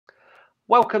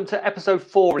Welcome to episode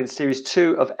 4 in series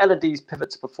 2 of L&D's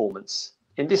Pivot to Performance.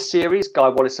 In this series, Guy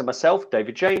Wallace and myself,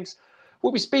 David James,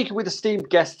 will be speaking with esteemed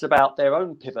guests about their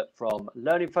own pivot from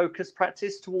learning-focused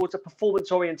practice towards a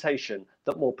performance orientation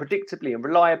that more predictably and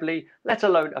reliably, let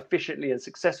alone efficiently and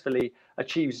successfully,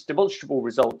 achieves demonstrable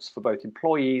results for both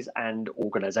employees and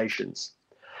organisations.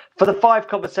 For the 5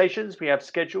 conversations we have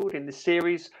scheduled in this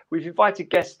series, we've invited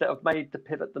guests that have made the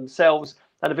pivot themselves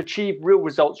and have achieved real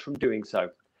results from doing so.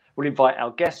 We'll invite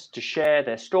our guests to share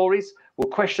their stories, we'll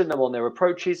question them on their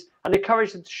approaches and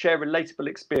encourage them to share relatable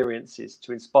experiences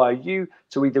to inspire you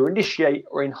to either initiate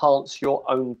or enhance your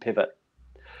own pivot.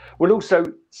 We'll also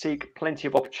seek plenty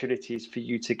of opportunities for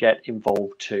you to get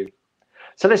involved too.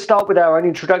 So let's start with our own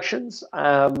introductions,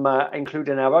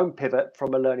 including our own pivot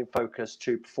from a learning focus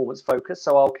to performance focus.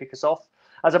 So I'll kick us off.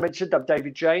 As I mentioned, I'm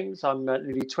David James. I'm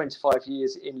nearly 25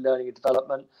 years in learning and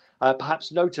development,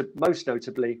 perhaps most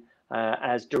notably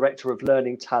as Director of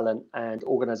Learning, Talent and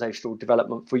Organisational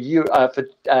Development for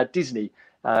Disney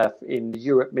in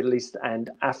Europe, Middle East and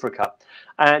Africa.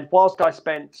 And whilst I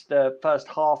spent the first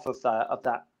half of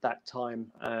that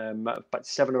time, about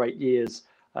 7 or 8 years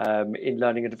in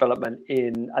learning and development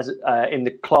in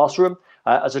the classroom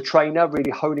as a trainer,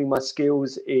 really honing my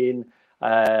skills in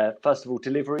first of all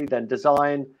delivery, then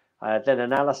design, then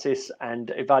analysis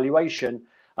and evaluation.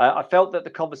 I felt that the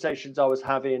conversations I was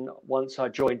having once I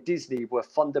joined Disney were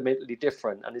fundamentally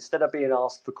different. And instead of being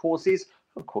asked for courses,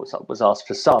 of course I was asked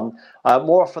for some,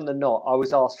 more often than not, I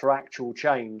was asked for actual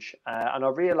change. And I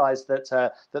realized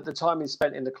that the time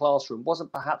spent in the classroom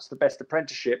wasn't perhaps the best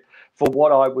apprenticeship for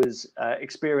what I was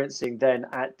experiencing then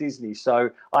at Disney. So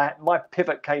my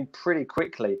pivot came pretty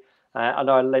quickly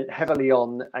and I lent heavily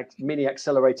on mini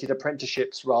accelerated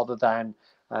apprenticeships rather than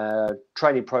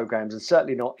training programs, and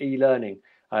certainly not e-learning.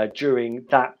 During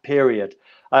that period.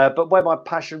 But where my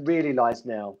passion really lies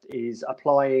now is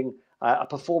applying a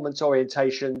performance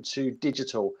orientation to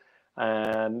digital,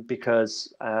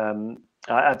 because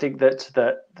I think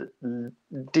that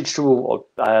digital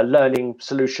learning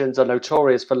solutions are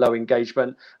notorious for low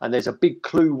engagement, and there's a big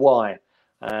clue why.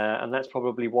 And that's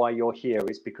probably why you're here,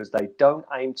 is because they don't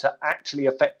aim to actually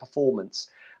affect performance.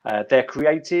 They're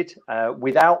created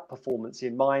without performance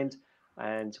in mind,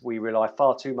 and we rely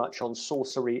far too much on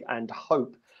sorcery and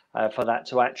hope for that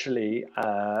to actually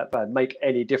make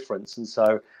any difference. And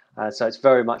so it's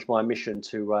very much my mission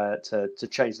to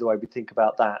change the way we think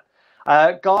about that.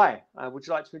 Guy, would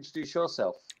you like to introduce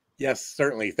yourself? Yes,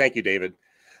 certainly. Thank you, David.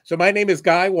 So my name is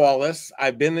Guy Wallace.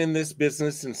 I've been in this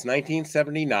business since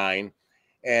 1979,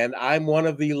 and I'm one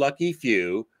of the lucky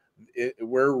few.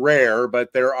 We're rare,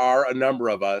 but there are a number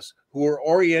of us who are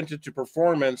oriented to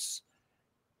performance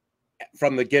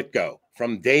from the get-go,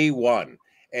 from day one.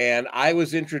 And I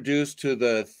was introduced to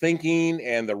the thinking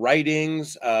and the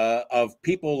writings of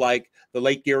people like the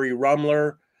late Gary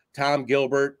Rumler, Tom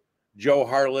Gilbert, Joe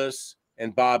Harless,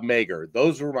 and Bob Mager.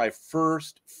 Those were my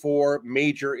first 4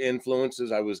 major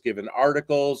influences. I was given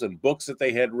articles and books that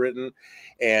they had written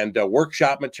and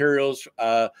workshop materials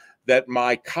that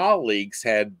my colleagues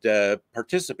had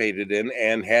participated in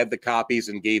and had the copies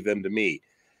and gave them to me.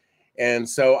 And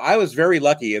so I was very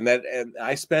lucky in that, and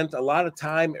I spent a lot of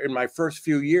time in my first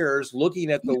few years looking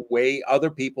at the way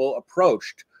other people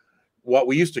approached what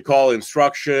we used to call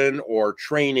instruction or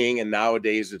training, and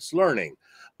nowadays it's learning.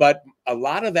 But a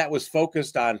lot of that was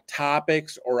focused on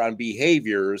topics or on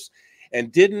behaviors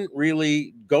and didn't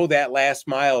really go that last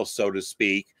mile, so to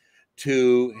speak,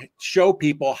 to show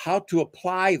people how to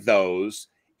apply those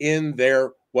in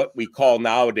their what we call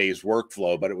nowadays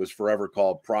workflow, but it was forever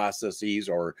called processes,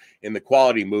 or in the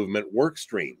quality movement, work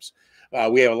streams.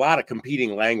 We have a lot of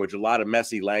competing language, a lot of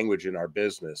messy language in our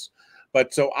business.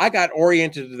 But so I got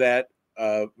oriented to that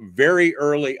very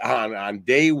early on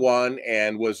day one,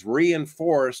 and was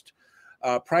reinforced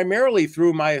primarily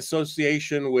through my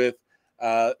association with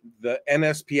the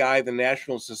NSPI, the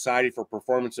National Society for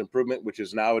Performance Improvement, which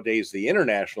is nowadays the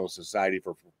International Society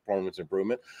for Performance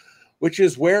Improvement, which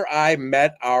is where I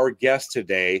met our guest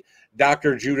today,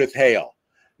 Dr. Judy Hale.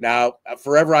 Now,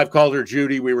 forever I've called her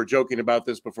Judy. We were joking about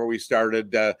this before we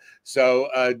started.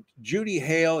 Judy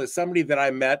Hale is somebody that I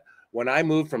met when I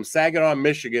moved from Saginaw,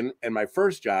 Michigan, and my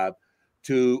first job,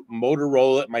 to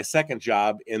Motorola, my second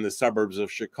job in the suburbs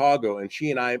of Chicago. And she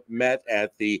and I met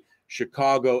at the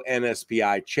Chicago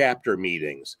NSPI chapter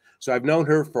meetings. So I've known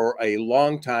her for a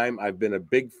long time. I've been a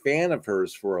big fan of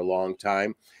hers for a long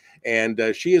time. And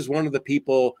she is one of the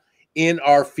people in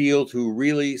our field who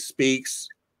really speaks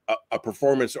a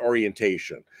performance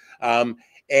orientation.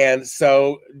 And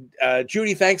so,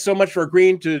 Judy, thanks so much for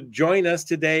agreeing to join us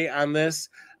today on this.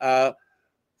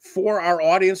 For our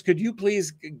audience, could you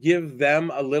please give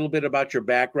them a little bit about your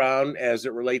background as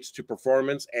it relates to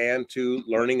performance and to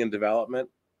learning and development?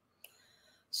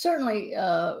 Certainly,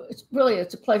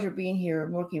 it's a pleasure being here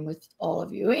and working with all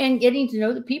of you and getting to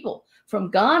know the people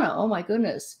from Ghana. Oh my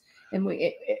goodness. And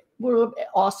we're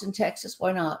Austin, Texas.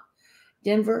 Why not?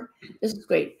 Denver. This is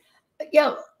great.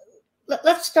 Yeah.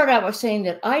 Let's start out by saying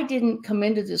that I didn't come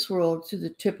into this world through the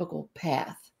typical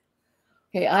path.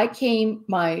 Okay.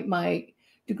 My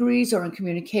degrees are in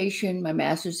communication, my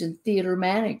master's in theater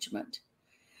management.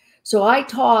 So I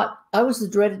was the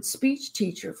dreaded speech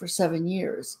teacher for 7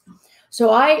 years. So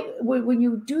when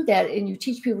you do that and you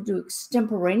teach people to do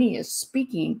extemporaneous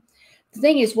speaking, the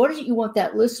thing is, what is it you want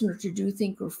that listener to do,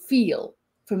 think, or feel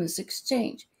from this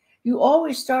exchange? You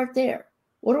always start there.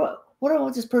 What do I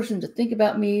want this person to think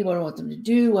about me? What do I want them to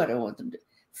do? What do I want them to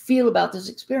feel about this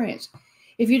experience?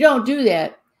 If you don't do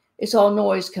that, it's all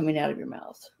noise coming out of your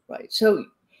mouth, right? So,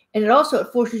 and it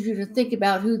forces you to think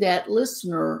about who that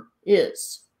listener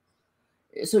is.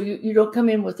 So you don't come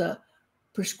in with a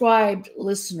prescribed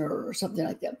listener or something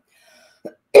like that.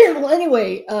 Well,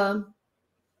 anyway,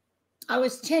 I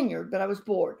was tenured, but I was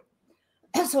bored.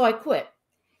 And so I quit.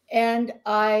 And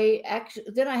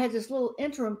then I had this little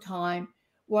interim time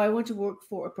where I went to work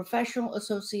for a professional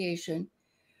association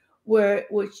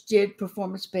which did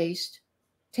performance-based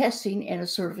testing and a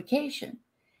certification.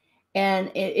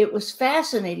 And it was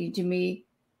fascinating to me,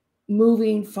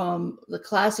 moving from the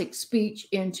classic speech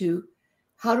into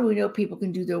how do we know people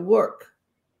can do their work?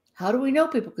 How do we know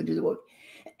people can do the work?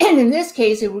 And in this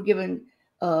case, they were given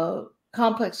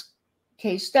complex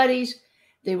case studies.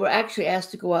 They were actually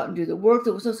asked to go out and do the work.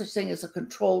 There was no such thing as a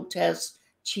controlled test,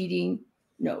 cheating.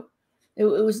 No, it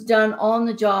was done on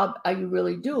the job, how you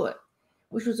really do it,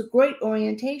 which was a great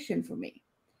orientation for me.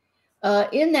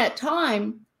 In that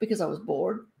time, because I was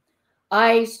bored,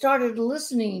 I started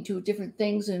listening to different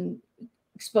things and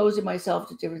exposing myself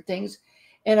to different things.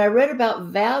 And I read about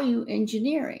value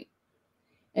engineering.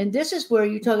 And this is where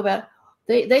you talk about,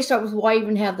 they start with why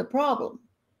even have the problem.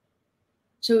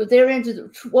 So they're into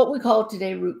what we call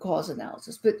today root cause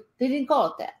analysis, but they didn't call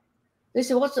it that. They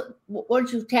said, why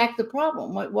don't you attack the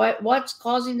problem? What's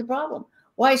causing the problem?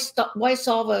 Why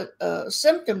solve a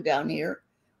symptom down here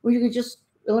when you can just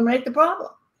eliminate the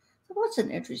problem? So what's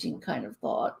an interesting kind of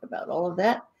thought about all of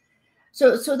that?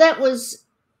 So that was,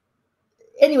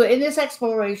 anyway, in this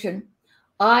exploration,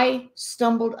 I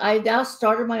now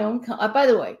started my own company. By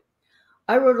the way,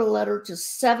 I wrote a letter to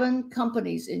 7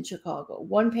 companies in Chicago,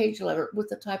 1-page letter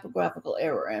with a typographical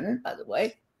error in it, by the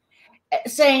way,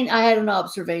 saying I had an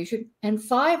observation, and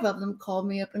 5 of them called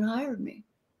me up and hired me.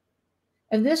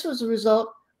 And this was a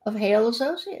result of Hale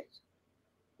Associates.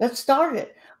 That started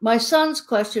it. My son's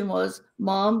question was,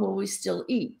 Mom, will we still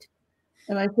eat?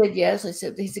 And I said, yes.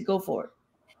 He said, go for it.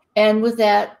 And with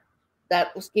that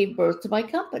gave birth to my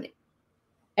company.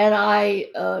 And I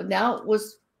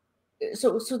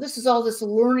so this is all this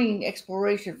learning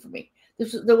exploration for me.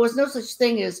 There was no such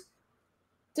thing as,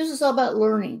 this is all about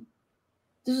learning.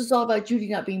 This is all about Judy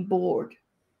not being bored.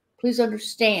 Please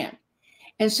understand.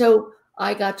 And so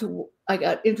I got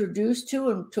introduced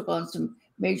to and took on some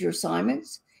major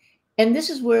assignments. And this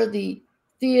is where the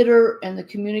theater and the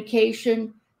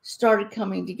communication started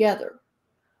coming together.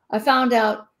 I found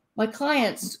out my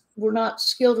clients were not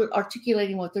skilled at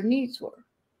articulating what their needs were.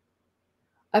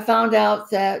 I found out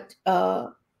that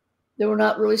they were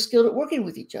not really skilled at working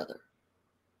with each other.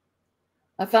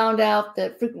 I found out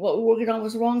that what we were working on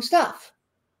was the wrong stuff.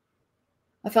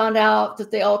 I found out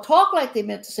that they all talk like they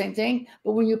meant the same thing,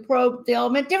 but when you probe, they all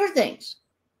meant different things.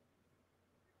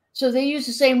 So they used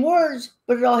the same words,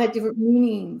 but it all had different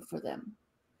meaning for them.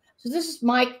 So this is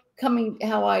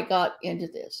how I got into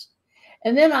this.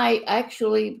 And then I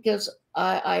actually, because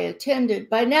I attended,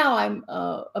 by now I'm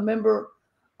a member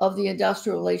of the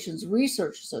Industrial Relations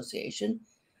Research Association,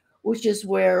 which is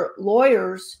where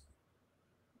lawyers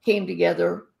came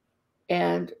together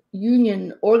and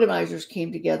union organizers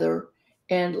came together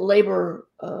and labor,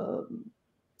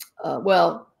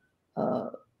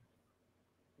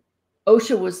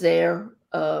 OSHA was there,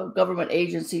 government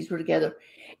agencies were together.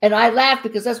 And I laughed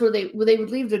because that's where they would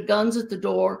leave their guns at the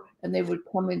door and they would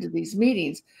come into these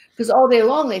meetings because all day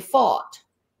long they fought.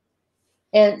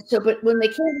 And so, but when they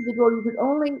came to the door, you could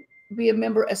only be a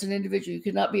member as an individual. You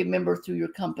could not be a member through your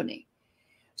company.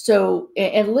 So,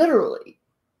 and literally,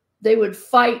 they would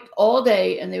fight all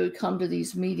day and they would come to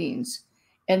these meetings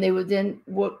and they would then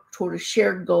work toward a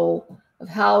shared goal of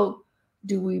how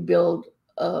do we build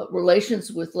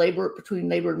relations with between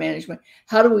labor and management?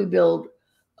 How do we build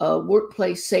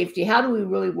workplace safety? How do we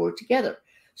really work together?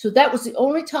 So that was the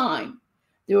only time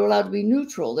They were allowed to be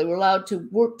neutral. They were allowed to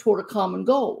work toward a common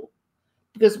goal,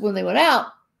 because when they went out,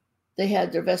 they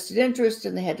had their vested interest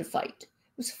and they had to fight.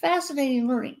 It was fascinating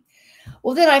learning.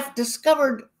 Well, then I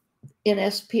discovered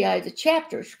in SPI the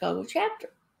chapter, Chicago chapter.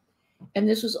 And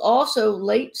this was also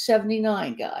late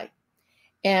 79, Guy.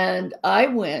 And I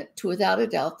went to, without a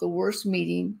doubt, the worst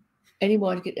meeting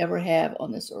anyone could ever have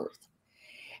on this earth.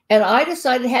 And I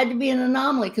decided it had to be an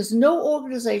anomaly, because no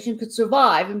organization could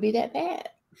survive and be that bad.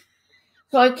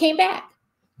 So I came back,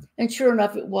 and sure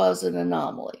enough, it was an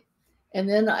anomaly. And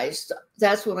then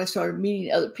that's when I started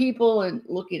meeting other people and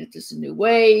looking at this in new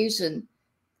ways. And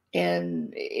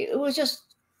it was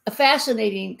just a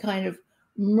fascinating kind of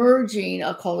merging,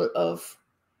 I'll call it, of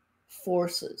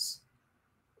forces.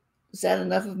 Is that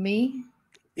enough of me?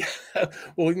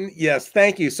 Well, yes,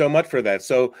 thank you so much for that.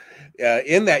 So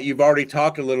in that, you've already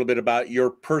talked a little bit about your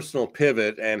personal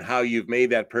pivot and how you've made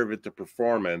that pivot to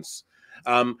performance.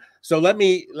 So let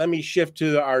me shift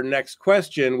to our next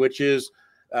question, which is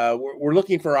we're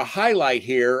looking for a highlight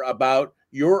here about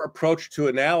your approach to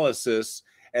analysis.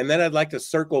 And then I'd like to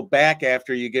circle back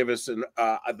after you give us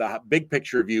the big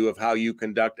picture view of how you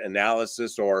conduct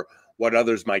analysis, or what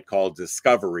others might call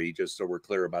discovery, just so we're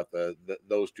clear about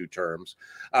those two terms.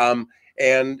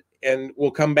 And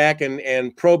we'll come back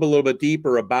and probe a little bit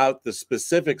deeper about the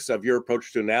specifics of your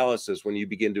approach to analysis when you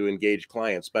begin to engage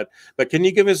clients. But can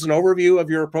you give us an overview of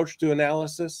your approach to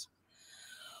analysis?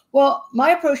 Well,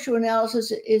 my approach to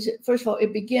analysis is, first of all,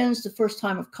 it begins the first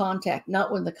time of contact,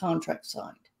 not when the contract's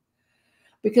signed.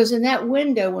 Because in that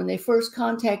window, when they first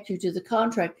contact you to the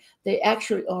contract, they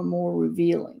actually are more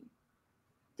revealing.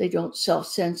 They don't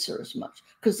self-censor as much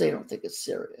because they don't think it's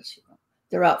serious. You know?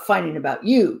 They're out finding about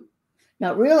you,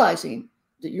 not realizing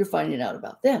that you're finding out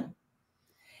about them.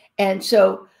 And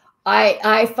so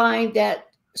I find that,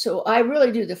 so I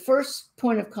really do, the first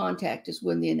point of contact is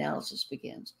when the analysis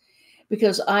begins,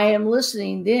 because I am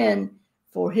listening then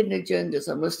for hidden agendas.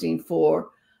 I'm listening for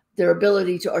their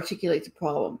ability to articulate the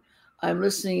problem. I'm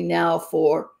listening now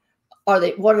for,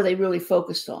 what are they really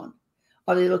focused on?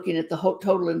 Are they looking at the whole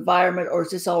total environment, or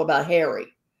is this all about Harry?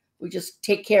 We just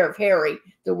take care of Harry,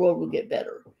 the world will get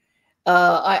better.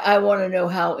 I want to know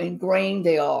how ingrained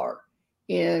they are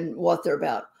in what they're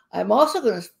about. I'm also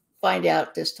going to find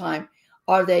out this time,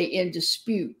 are they in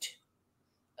dispute?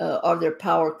 Are there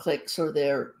power clicks, or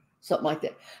there something like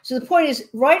that? So the point is,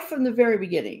 right from the very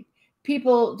beginning,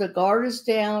 people, the guard is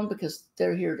down because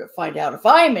they're here to find out if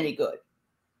I'm any good.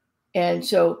 And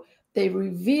so they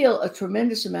reveal a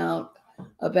tremendous amount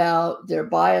about their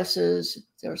biases,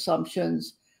 their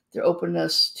assumptions, their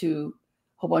openness to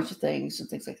a whole bunch of things and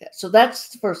things like that. So that's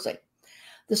the first thing.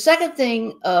 The second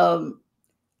thing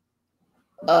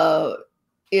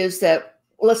is that,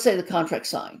 let's say the contract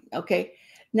signed. Okay.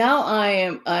 Now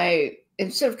I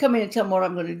instead of coming and telling them what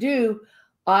I'm going to do,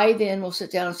 I then will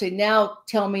sit down and say, now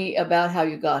tell me about how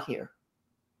you got here.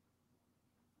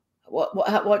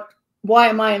 Why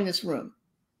am I in this room?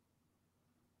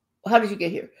 How did you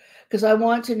get here? Because I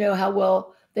want to know how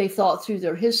well they thought through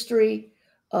their history,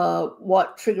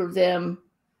 what triggered them,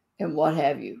 and what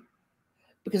have you.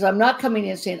 Because I'm not coming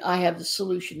in saying I have the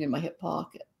solution in my hip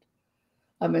pocket.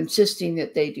 I'm insisting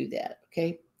that they do that.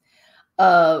 Okay.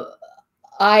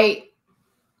 I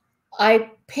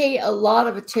pay a lot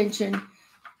of attention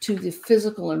to the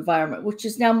physical environment, which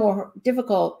is now more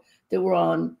difficult that we're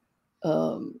on.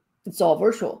 It's all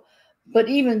virtual, but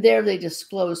even there, they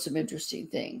disclose some interesting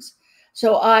things.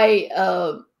 So I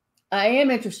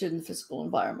am interested in the physical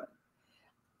environment,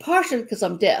 partially because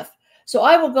I'm deaf. So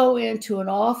I will go into an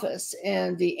office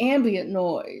and the ambient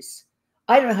noise,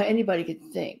 I don't know how anybody could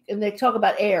think. And they talk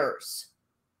about airs.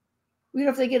 You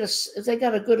know, if they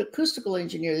got a good acoustical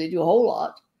engineer, they do a whole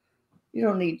lot. You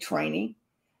don't need training.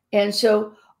 And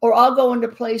so, or I'll go into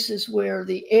places where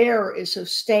the air is so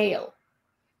stale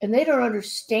and they don't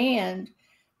understand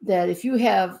that if you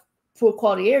have poor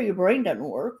quality air, your brain doesn't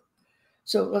work.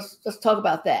 So let's talk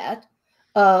about that.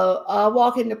 I'll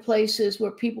walk into places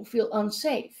where people feel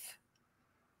unsafe.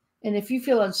 And if you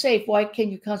feel unsafe, why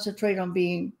can you concentrate on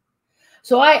being?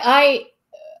 So I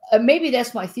maybe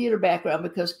that's my theater background,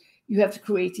 because you have to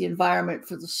create the environment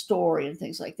for the story and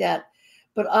things like that.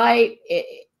 But I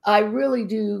really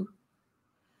do.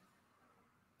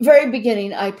 Very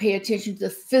beginning, I pay attention to the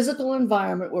physical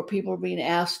environment where people are being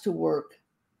asked to work.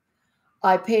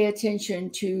 I pay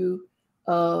attention to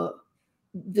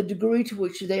the degree to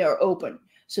which they are open.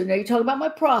 So now you talk about my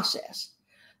process.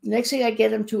 The next thing, I get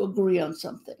them to agree on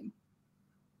something.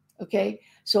 Okay.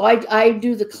 So I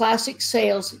do the classic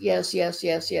sales. Yes, yes,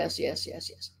 yes, yes, yes, yes,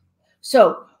 yes.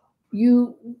 So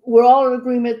we're all in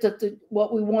agreement that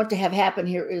what we want to have happen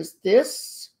here is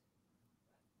this.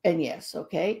 And yes,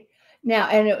 okay. Now,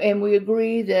 and we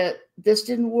agree that this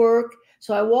didn't work.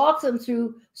 So I walk them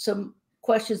through some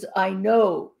questions I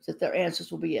know that their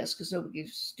answers will be yes, because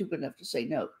nobody's stupid enough to say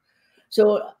no.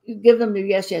 So you give them the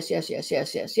yes, yes, yes, yes,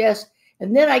 yes, yes, yes.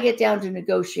 And then I get down to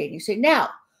negotiating. Say, now,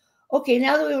 okay,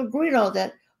 now that we've agreed on all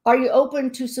that, are you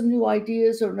open to some new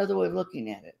ideas or another way of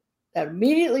looking at it? That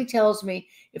immediately tells me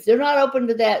if they're not open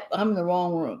to that, I'm in the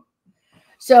wrong room.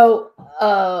 So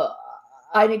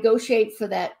I negotiate for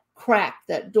that crack,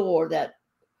 that door,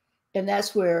 and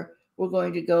that's where we're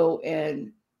going to go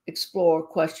and explore,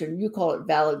 question. You call it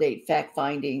validate, fact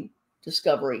finding,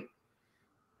 discovery,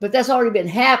 but that's already been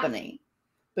happening.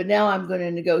 But now I'm going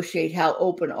to negotiate how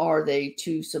open are they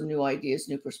to some new ideas,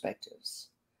 new perspectives.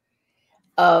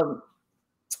 Over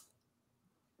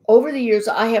the years,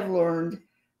 I have learned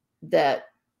that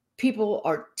people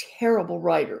are terrible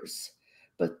writers,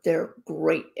 but they're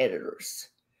great editors.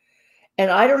 And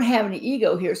I don't have any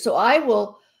ego here. So I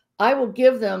will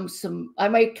give them some, I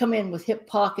might come in with hip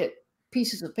pocket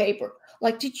pieces of paper.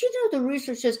 Like, did you know the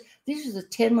research says these are the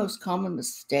 10 most common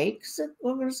mistakes that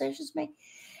organizations make?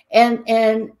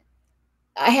 And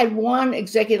I had one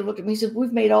executive look at me and said,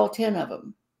 we've made all 10 of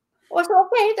them. Well, I said,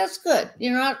 okay, that's good.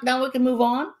 You know, now we can move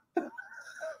on.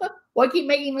 Why keep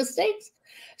making mistakes?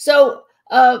 So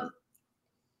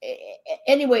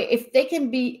anyway, if they can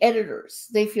be editors,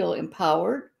 they feel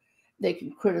empowered. They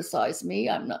can criticize me.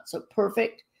 I'm not so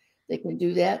perfect. They can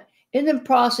do that. In the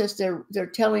process, they're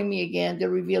telling me again, they're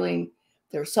revealing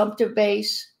their assumptive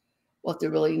base, what they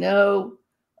really know,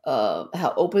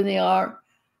 how open they are.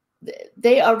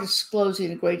 They are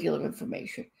disclosing a great deal of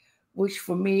information, which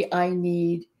for me, I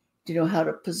need to know how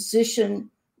to position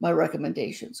my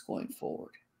recommendations going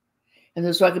forward. And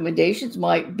those recommendations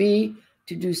might be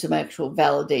to do some actual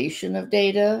validation of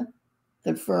data,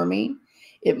 confirming.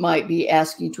 It might be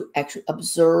asking to actually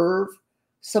observe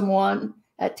someone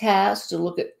at task to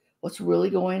look at what's really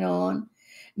going on.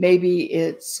 Maybe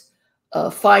it's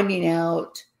finding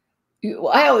out.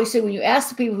 I always say when you ask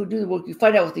the people who do the work, you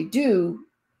find out what they do.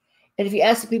 And if you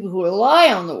ask the people who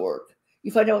rely on the work,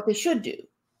 you find out what they should do.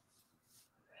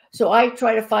 So I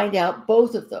try to find out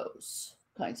both of those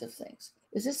kinds of things.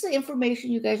 Is this the information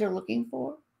you guys are looking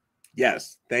for?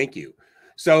 Yes, thank you.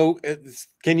 So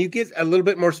can you get a little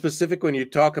bit more specific when you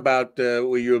talk about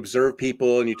where you observe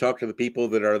people and you talk to the people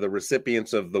that are the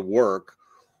recipients of the work?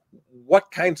 What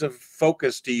kinds of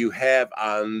focus do you have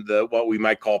on what we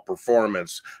might call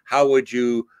performance? How would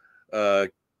you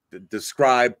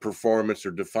describe performance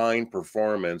or define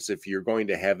performance if you're going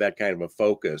to have that kind of a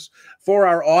focus for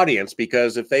our audience?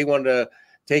 Because if they want to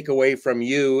take away from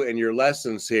you and your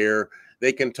lessons here,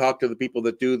 they can talk to the people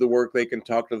that do the work, they can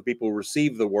talk to the people who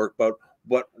receive the work, but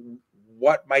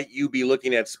what might you be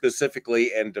looking at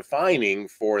specifically and defining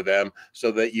for them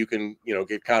so that you can,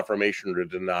 get confirmation or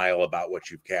denial about what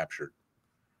you've captured?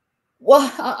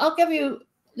 Well, I'll give you,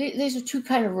 these are two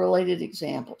kind of related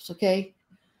examples, okay?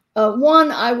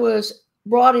 One, I was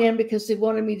brought in because they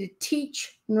wanted me to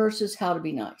teach nurses how to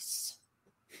be nice.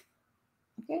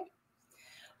 Okay.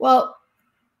 Well,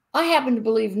 I happen to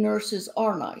believe nurses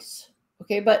are nice.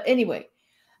 Okay. But anyway,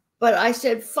 but I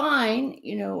said, fine,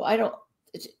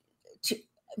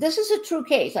 this is a true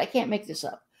case. I can't make this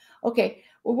up. Okay.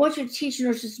 Well, I want you to teach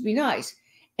nurses to be nice.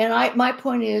 And my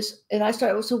point is, and I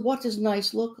started, so what does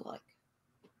nice look like?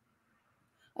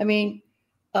 I mean,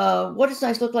 what does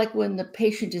nice look like when the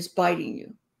patient is biting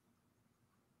you?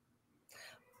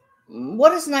 What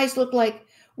does nice look like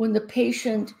when the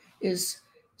patient is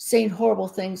saying horrible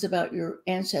things about your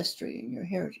ancestry and your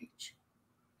heritage?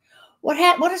 What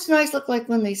does nice look like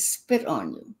when they spit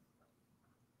on you?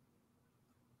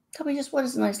 Tell me just what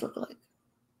does nice look like?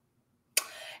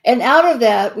 And out of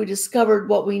that, we discovered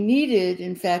what we needed,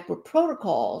 in fact, were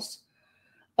protocols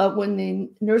of when the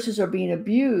nurses are being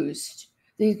abused.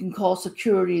 They can call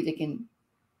security,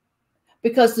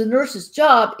 because the nurse's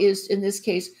job is, in this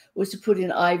case, was to put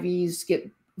in IVs, get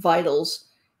vitals,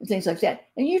 and things like that.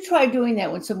 And you try doing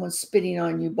that when someone's spitting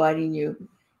on you, biting you.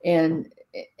 And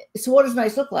so what does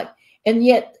nice look like? And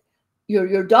yet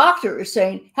your doctor is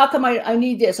saying, how come I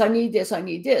need this, I need this, I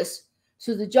need this?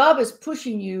 So the job is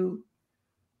pushing you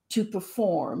to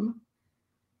perform.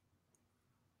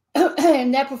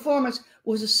 And that performance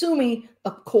was assuming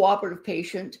a cooperative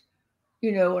patient,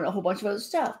 and a whole bunch of other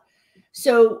stuff.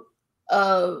 So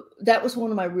that was one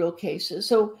of my real cases.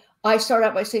 So I start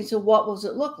out by saying, so what does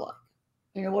it look like?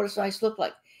 What does nice look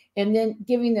like? And then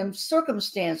giving them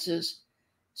circumstances.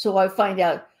 So I find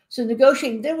out, so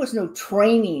negotiating, there was no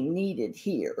training needed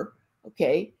here.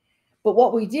 Okay. But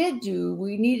what we did do,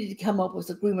 we needed to come up with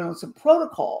agreement on some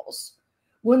protocols.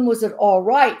 When was it all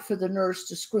right for the nurse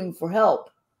to scream for help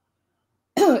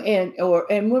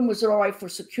and when was it all right for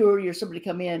security or somebody to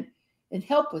come in and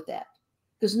help with that?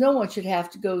 Because no one should have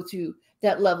to go through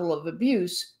that level of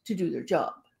abuse to do their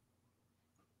job.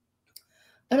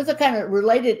 Another kind of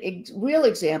related real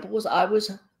example was I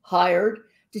was hired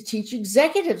to teach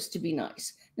executives to be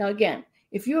nice. Now, again,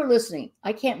 if you're listening,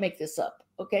 I can't make this up,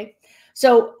 okay?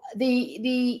 So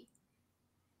the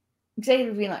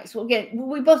executive to be nice. Well, again,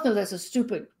 we both know that's a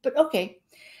stupid, but okay.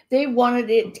 They wanted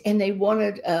it, and they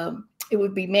wanted it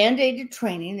would be mandated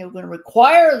training. They were going to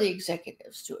require the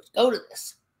executives to go to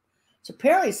this. So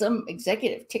apparently some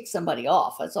executive ticked somebody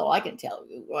off. That's all I can tell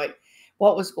you, right?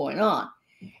 What was going on.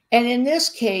 And in this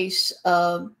case,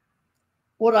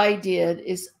 what I did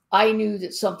is I knew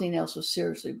that something else was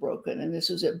seriously broken, and this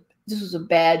was a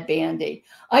bad Band-Aid.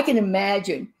 I can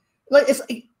imagine, like, it's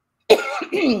like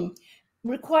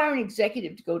requiring an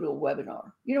executive to go to a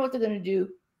webinar. You know what they're going to do?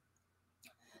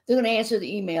 They're going to answer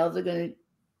the email. They're going to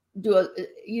do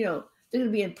they're going to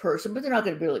be in person, but they're not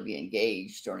going to really be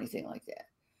engaged or anything like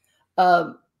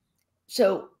that.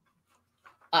 So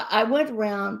I went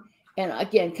around, and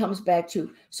again, comes back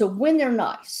to, so when they're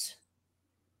nice,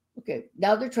 okay,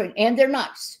 now they're trained and they're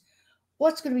nice,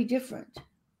 what's going to be different?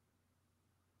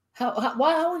 How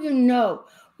will you know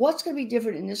what's going to be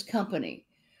different in this company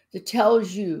that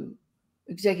tells you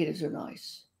executives are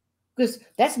nice? Because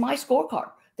that's my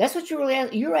scorecard. That's what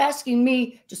you're asking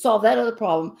me to solve that other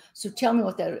problem. So tell me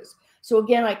what that is. So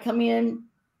again, I come in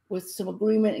with some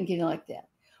agreement and getting like that.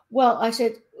 Well, I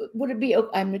said, would it be,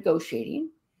 I'm negotiating.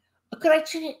 Could I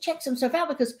check some stuff out?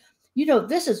 Because,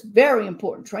 this is very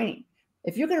important training.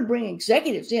 If you're going to bring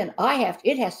executives in,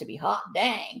 it has to be hot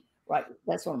dang, right?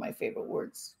 That's one of my favorite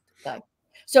words. Guy.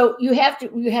 So you have to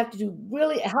do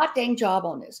really a hot dang job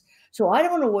on this. So I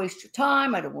don't want to waste your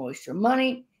time. I don't want to waste your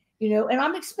money, and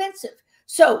I'm expensive.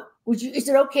 So is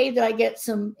it okay that I get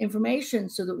some information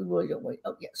so that we really don't wait?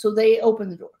 Oh, yeah. So they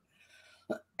opened the door.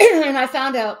 And I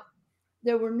found out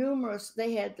there were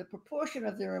they had the proportion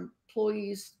of their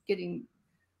employees getting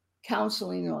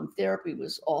counseling on therapy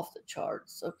was off the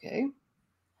charts. Okay.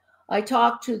 I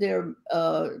talked to their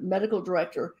medical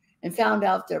director and found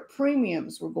out their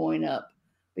premiums were going up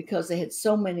because they had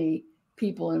so many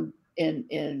people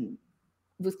in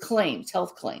with claims,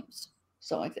 health claims.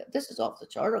 So like that. This is off the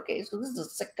chart. Okay. So this is a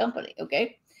sick company.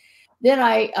 Okay. Then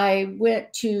I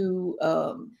went to,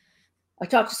 I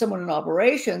talked to someone in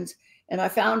operations, and I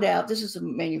found out, this is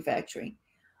manufacturing,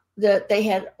 that they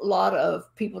had a lot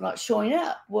of people not showing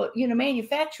up. Well,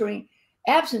 manufacturing,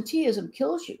 absenteeism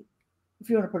kills you if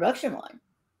you're on a production line.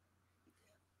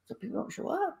 So people don't show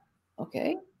up.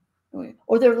 Okay.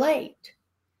 Or they're late,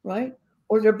 right?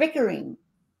 Or they're bickering.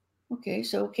 Okay.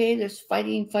 So, there's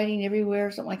fighting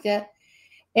everywhere, something like that.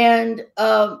 And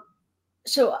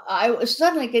so I was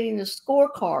suddenly getting the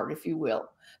scorecard, if you will,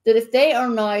 that if they are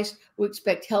nice, we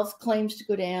expect health claims to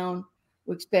go down.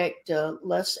 We expect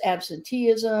less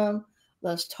absenteeism,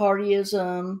 less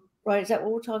tardyism, right? Is that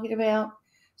what we're talking about?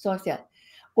 So like that.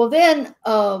 Well, then,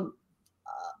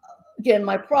 again,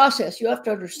 my process, you have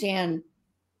to understand,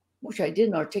 which I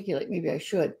didn't articulate, maybe I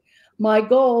should. My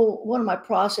goal, one of my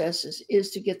processes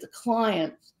is to get the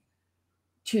client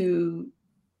to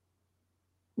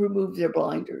remove their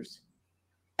blinders,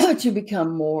 to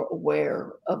become more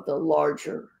aware of the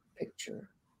larger picture.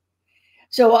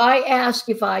 So I asked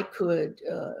if I could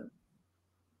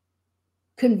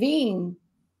convene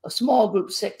a small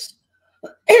group, 6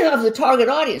 of the target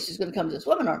audience who's going to come to this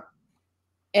webinar.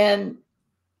 And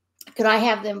could I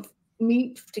have them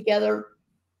meet together?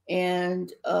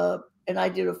 And I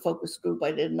did a focus group.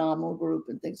 I did a nominal group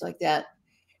and things like that.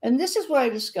 And this is where I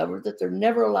discovered that they're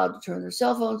never allowed to turn their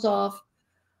cell phones off.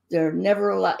 They're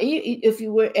never allowed. If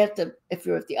you're at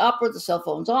the opera, the cell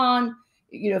phone's on.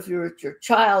 If you're at your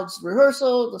child's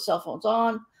rehearsal, the cell phone's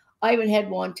on. I even had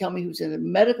one tell me who's in a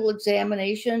medical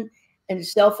examination and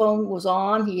his cell phone was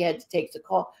on. He had to take the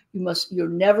call. You're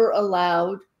never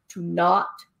allowed to not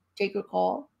take a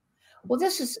call. Well,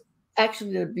 this is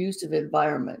actually an abusive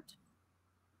environment.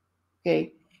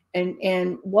 Okay.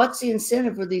 And what's the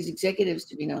incentive for these executives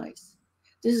to be nice?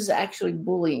 This is actually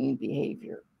bullying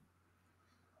behavior.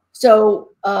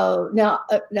 So now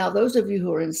those of you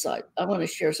who are inside, I want to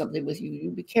share something with you. You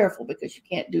be careful because you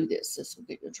can't do this. This will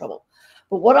get you in trouble.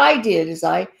 But what I did is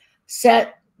I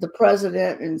sat the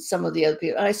president and some of the other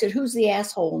people, and I said, who's the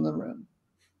asshole in the room?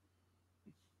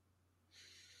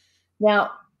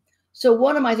 Now, so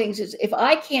one of my things is, if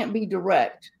I can't be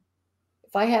direct,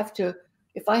 if I have to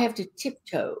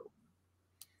tiptoe,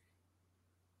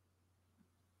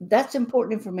 that's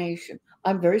important information.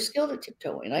 I'm very skilled at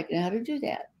tiptoeing. I know how to do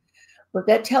that. But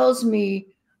that tells me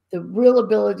the real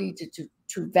ability to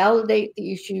validate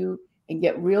the issue and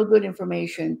get real good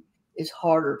information is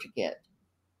harder to get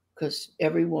because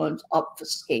everyone's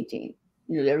obfuscating.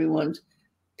 Everyone's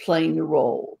playing the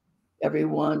role.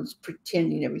 Everyone's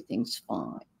pretending everything's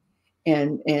fine.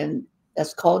 And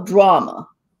that's called drama.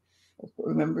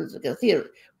 Remember, the theater,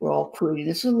 we're all creating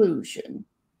this illusion.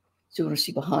 So we want to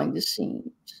see behind the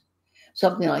scenes,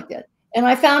 something like that. And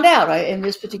I found out, in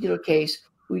this particular case,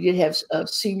 we did have a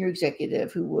senior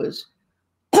executive who was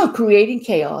creating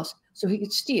chaos so he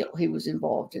could steal. He was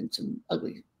involved in some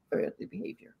very ugly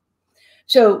behavior.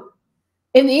 So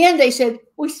in the end, they said,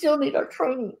 we still need our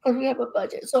training because we have a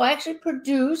budget. So I actually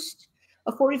produced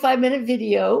a 45-minute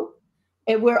video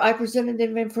where I presented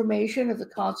them information of the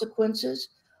consequences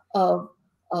of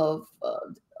the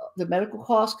medical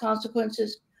cost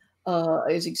consequences.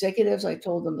 As executives, I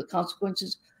told them the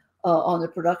consequences on the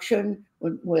production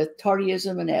with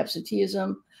tardyism and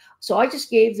absenteeism. So I just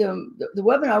gave them, the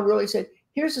webinar really said,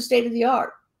 here's the state of the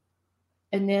art.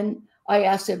 And then I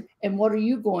asked them, and what are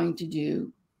you going to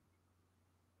do?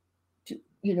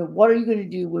 What are you going to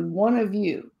do when one of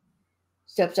you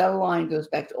steps out of line and goes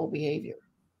back to old behavior?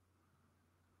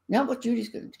 Not what Judy's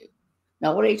going to do.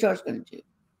 Not what HR is going to do.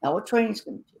 Not what training is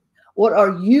going to do. What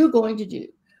are you going to do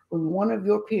when one of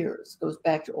your peers goes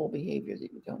back to old behavior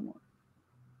that you don't want?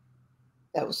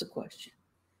 That was the question.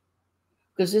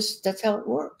 Because that's how it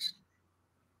works.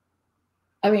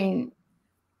 I mean,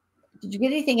 did you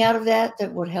get anything out of that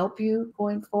would help you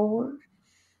going forward?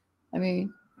 I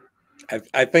mean,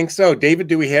 I think so. David,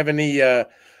 do we have any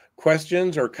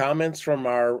questions or comments from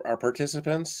our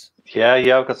participants? Yeah,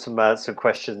 I've got some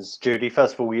questions, Judy.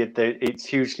 First of all, it's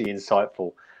hugely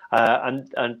insightful,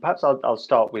 and perhaps I'll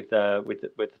start with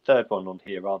the third one on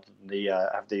here rather than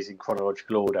have these in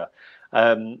chronological order.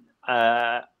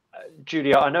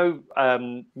 Judy, I know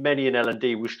many in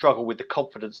L&D will struggle with the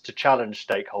confidence to challenge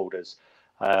stakeholders.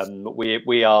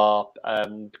 We are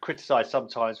criticised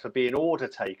sometimes for being order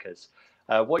takers.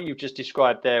 What you've just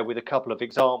described there with a couple of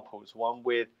examples, one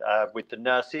with the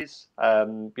nurses,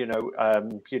 you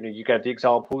gave the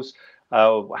examples,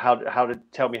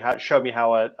 show me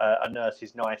how a nurse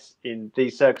is nice in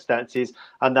these circumstances,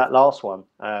 and that last one,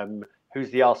 who's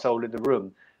the arsehole in the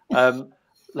room?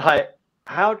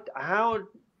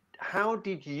 How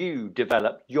did you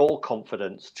develop your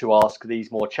confidence to ask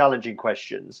these more challenging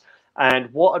questions?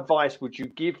 And what advice would you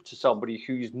give to somebody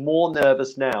who's more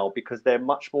nervous now because they're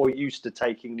much more used to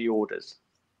taking the orders?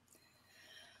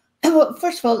 Well,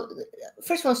 first of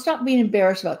all, stop being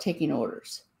embarrassed about taking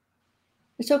orders.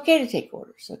 It's okay to take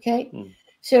orders, okay?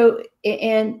 So,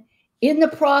 and in the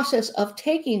process of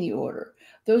taking the order,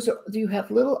 you have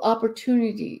little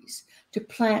opportunities to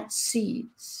plant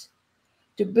seeds,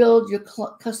 to build your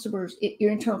customers,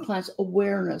 your internal clients'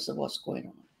 awareness of what's going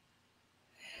on.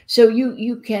 So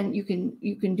you can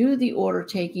do the order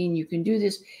taking, you can do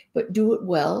this, but do it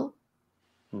well.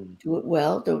 Do it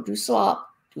well. Don't do slop.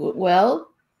 Do it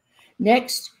well.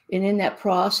 Next, and in that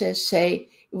process,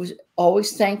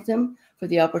 always thank them for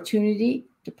the opportunity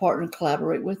to partner and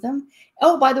collaborate with them.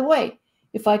 Oh, by the way,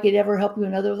 if I could ever help you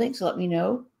in other things, let me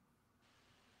know.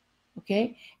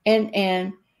 Okay,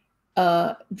 and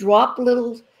drop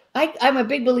little. I'm a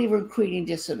big believer in creating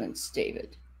dissonance,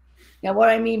 David. Now, what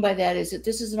I mean by that is that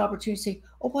this is an opportunity to say,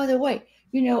 oh, by the way,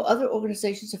 other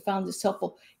organizations have found this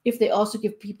helpful if they also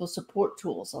give people support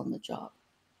tools on the job.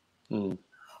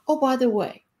 Oh, by the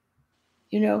way,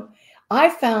 I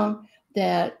found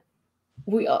that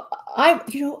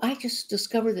I just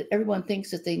discovered that everyone thinks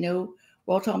that they know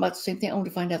we're all talking about the same thing, only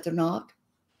to find out they're not.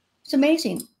 It's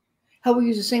amazing how we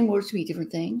use the same words to mean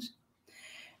different things.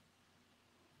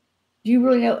 Do you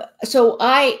really know? So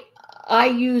I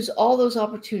use all those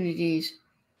opportunities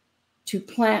to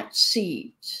plant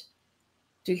seeds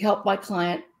to help my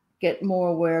client get more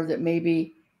aware that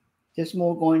maybe there's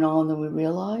more going on than we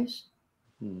realize.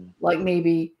 Like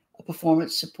maybe a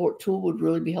performance support tool would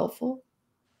really be helpful.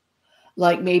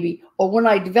 Or when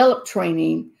I develop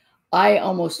training, I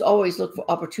almost always look for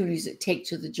opportunities that take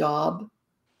to the job.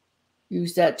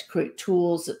 Use that to create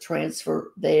tools that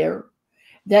transfer there.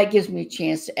 That gives me a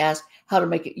chance to ask how to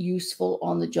make it useful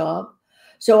on the job.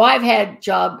 So I've had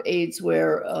job aids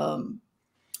where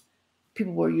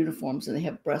people wear uniforms and they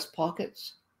have breast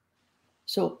pockets.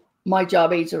 So my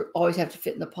job aids always have to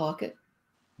fit in the pocket.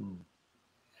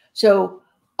 So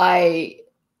anyway,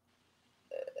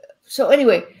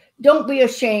 don't be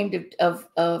ashamed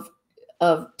of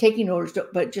taking orders,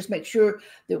 but just make sure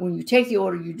that when you take the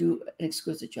order, you do an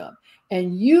exquisite job.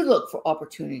 And you look for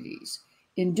opportunities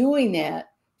in doing that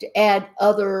to add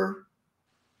other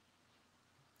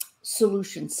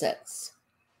solution sets.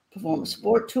 Perform a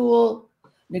support tool,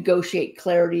 negotiate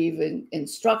clarity of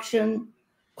instruction,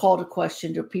 call to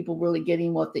question. Are people really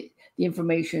getting what the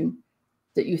information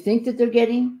that you think that they're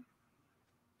getting?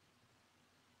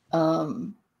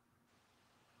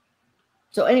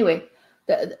 So anyway,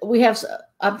 we have.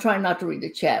 I'm trying not to read the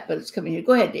chat, but it's coming here.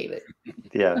 Go ahead, David.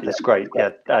 Yeah, that's great.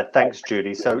 Yeah, thanks,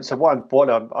 Judy. So what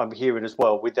I'm hearing as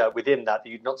well within that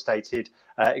you've not stated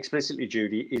explicitly,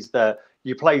 Judy, is that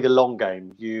you play the long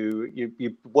game. You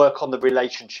work on the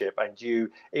relationship, and you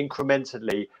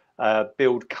incrementally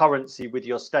build currency with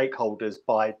your stakeholders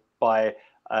by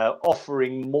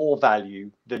offering more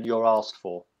value than you're asked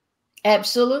for.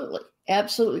 Absolutely,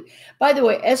 absolutely. By the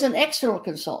way, as an external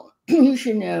consultant, you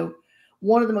should know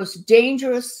one of the most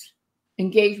dangerous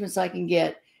engagements I can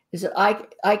get is that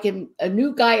a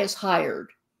new guy is hired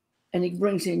and he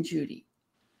brings in Judy.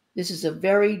 This is a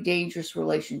very dangerous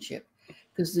relationship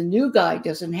because the new guy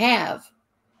doesn't have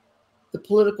the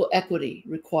political equity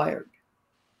required.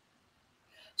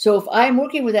 So if I'm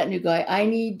working with that new guy, I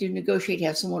need to negotiate to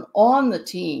have someone on the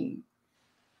team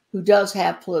who does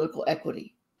have political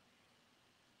equity,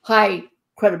 high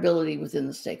credibility within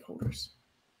the stakeholders.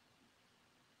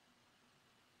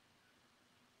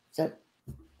 Is that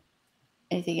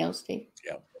anything else, Dave?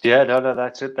 Yeah, no,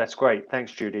 that's it. That's great.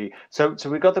 Thanks, Judy. So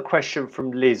we got the question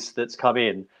from Liz that's come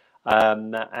in,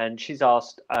 and she's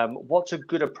asked, what's a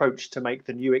good approach to make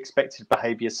the new expected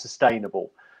behaviour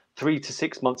sustainable 3 to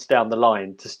 6 months down the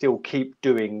line to still keep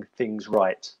doing things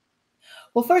right?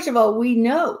 Well, first of all, we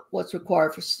know what's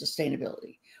required for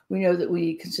sustainability. We know that we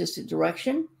need consistent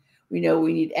direction. We know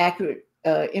we need accurate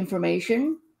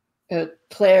information,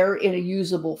 clear in a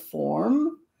usable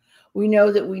form. We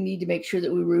know that we need to make sure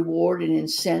that we reward and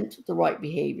incent the right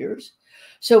behaviors.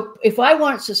 So if I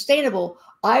want it sustainable,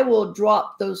 I will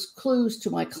drop those clues to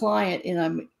my client and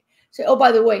I'm say, oh,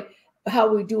 by the way, how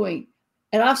are we doing?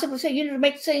 And I'll simply say, you know, to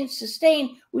make things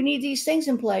sustain, we need these things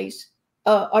in place.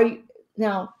 Are you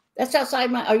now? That's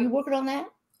outside my. Are you working on that?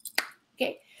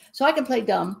 Okay, so I can play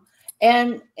dumb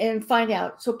and find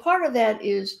out. So part of that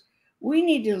is we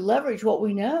need to leverage what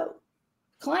we know.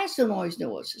 Clients don't always know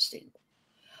what's sustainable.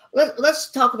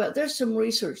 Let's talk about. There's some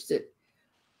research that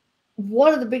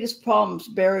one of the biggest problems,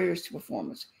 barriers to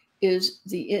performance, is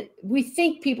we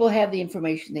think people have the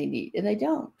information they need, and they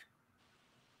don't.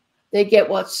 They get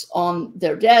what's on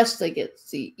their desk. They get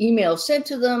the email sent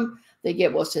to them. They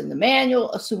get what's in the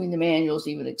manual, assuming the manual is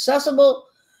even accessible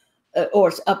or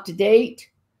it's up to date.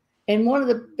 And one of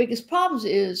the biggest problems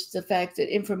is the fact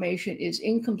that information is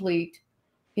incomplete,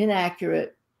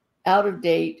 inaccurate, out of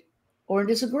date, or in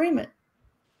disagreement,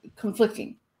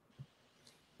 conflicting.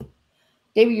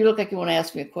 David, you look like you want to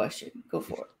ask me a question. Go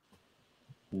for it.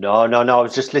 No. I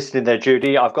was just listening there,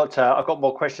 Judy. I've got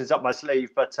more questions up my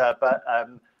sleeve, but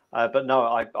no,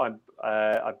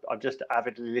 I'm just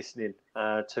avidly listening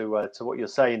to what you're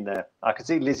saying there. I can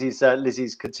see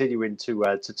Lizzie's continuing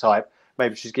to type.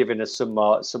 Maybe she's giving us some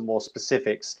more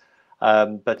specifics.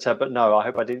 But no, I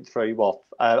hope I didn't throw you off.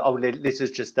 Liz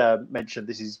has just mentioned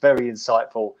this is very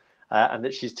insightful and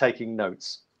that she's taking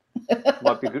notes.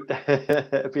 Might be good.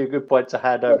 It'd be a good point to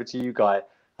hand over to you, Guy,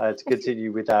 to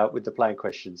continue with the plan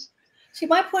questions. See,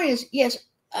 my point is, yes,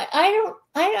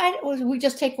 we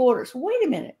just take orders. Wait a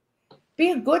minute.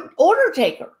 Be a good order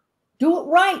taker. Do it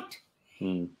right.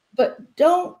 But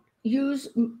don't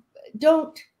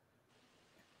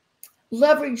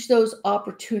leverage those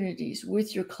opportunities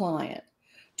with your client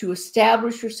to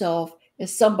establish yourself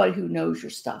as somebody who knows your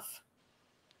stuff.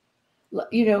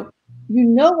 You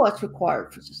know what's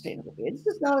required for sustainability. This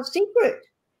is not a secret.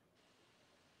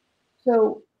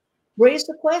 So raise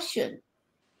the question.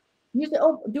 You say,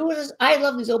 oh, do it. I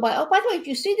love these. By the way, if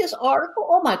you see this article,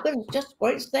 oh my goodness, just the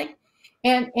greatest thing.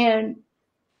 And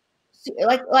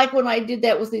like when I did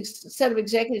that with this set of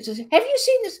executives, I said, have you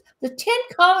seen this? The 10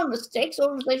 common mistakes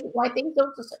organizations why things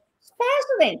don't. It's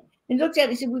fascinating. And he looked at it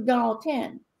and he said, we've done all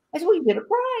 10. I said, well, you get a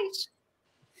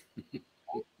prize.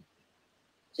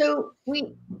 So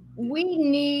we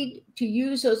need to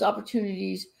use those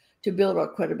opportunities to build our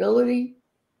credibility,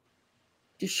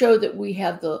 to show that we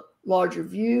have the larger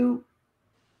view.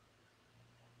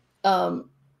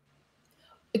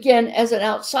 Again, as an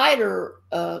outsider,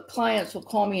 clients will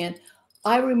call me in.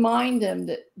 I remind them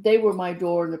that they were my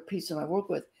door and the person I work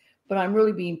with, but I'm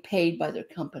really being paid by their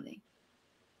company.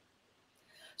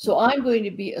 So I'm going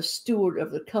to be a steward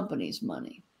of the company's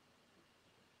money.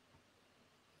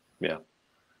 Yeah.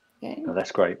 Okay. Oh,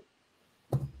 that's great.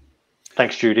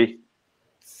 Thanks, Judy.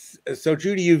 So,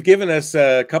 Judy, you've given us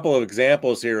a couple of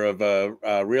examples here of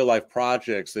real life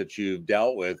projects that you've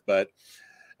dealt with, but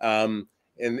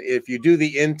and if you do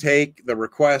the intake, the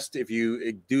request, if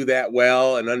you do that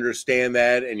well and understand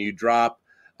that, and you drop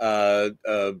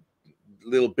the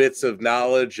little bits of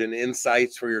knowledge and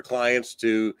insights for your clients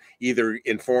to either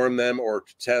inform them or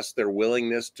to test their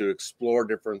willingness to explore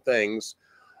different things.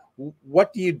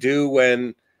 What do you do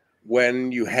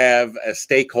when you have a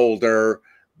stakeholder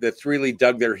that's really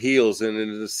dug their heels and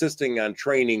is insisting on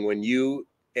training when you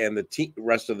and the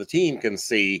rest of the team can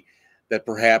see that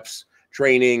perhaps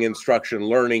training, instruction,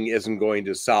 learning isn't going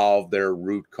to solve their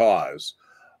root cause?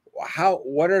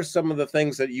 What are some of the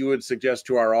things that you would suggest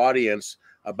to our audience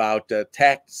about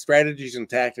strategies and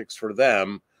tactics for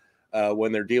them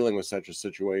when they're dealing with such a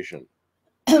situation?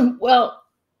 Well,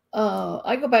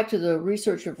 I go back to the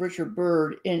research of Richard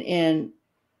Byrd and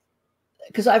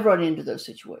because I've run into those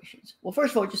situations. Well,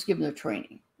 first of all, just give them the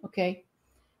training, okay?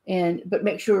 But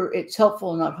make sure it's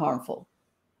helpful and not harmful.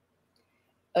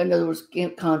 In other words,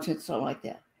 content, something like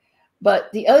that.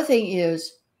 But the other thing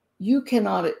is, you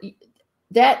cannot,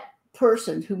 that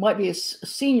person who might be a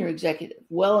senior executive,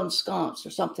 well ensconced or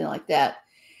something like that,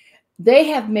 they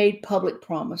have made public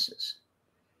promises.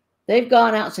 They've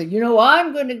gone out and said,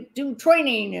 I'm going to do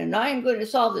training and I'm going to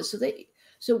solve this.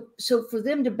 So for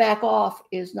them to back off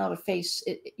is not a face.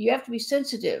 You have to be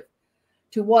sensitive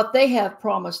to what they have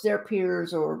promised their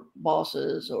peers or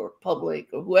bosses or public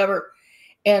or whoever,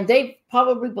 and they've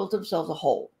probably built themselves a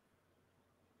hole.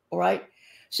 All right.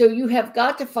 So you have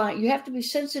to be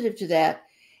sensitive to that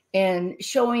and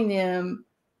showing them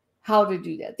how to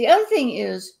do that. The other thing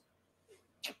is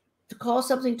to call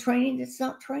something training that's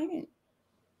not training.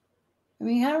 I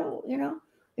mean,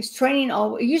 it's training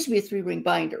it used to be a 3-ring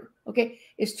binder. Okay.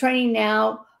 Is training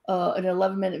now an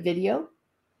 11-minute video?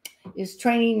 Is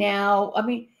training now?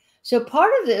 So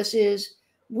part of this is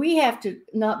we have to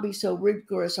not be so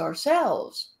rigorous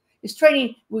ourselves. Is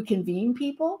training, we convene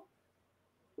people,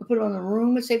 we put them in the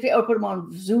room at the same time, or put them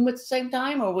on Zoom at the same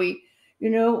time, or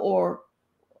or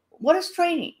what is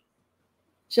training?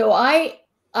 So I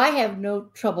have no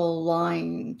trouble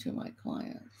lying to my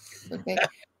clients. Okay.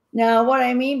 Now, what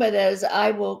I mean by that is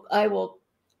I will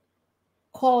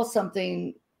call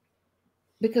something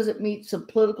because it meets some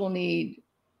political need,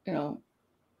 does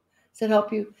that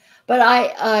help you? But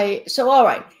all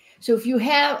right. So if you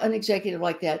have an executive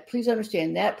like that, please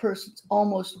understand that person's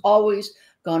almost always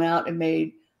gone out and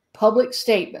made public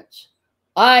statements.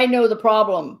 I know the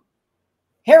problem.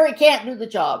 Harry can't do the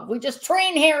job. We just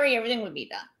train Harry, everything would be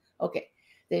done. Okay.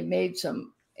 They've made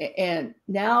some, and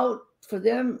now for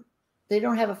them, they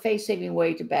don't have a face-saving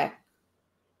way to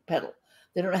backpedal.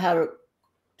 They don't know how to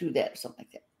do that or something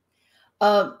like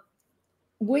that.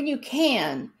 When you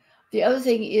can, the other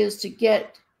thing is to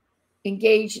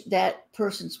engage that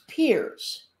person's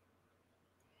peers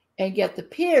and get the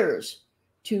peers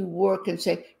to work and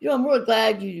say, I'm really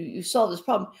glad you solved this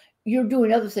problem. You're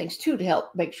doing other things too to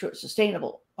help make sure it's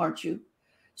sustainable, aren't you?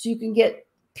 So you can get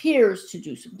peers to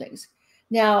do some things.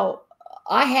 Now,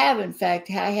 I had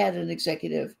an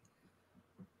executive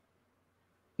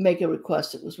make a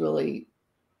request that was really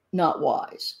not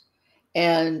wise.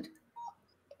 And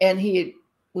he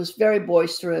was very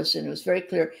boisterous and it was very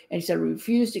clear. And he said, I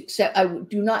refuse to accept,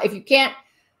 if you can't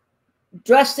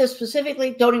dress this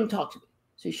specifically, don't even talk to me.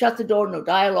 So he shut the door, no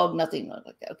dialogue, nothing like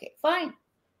that. Okay, fine.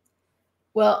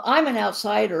 Well, I'm an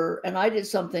outsider and I did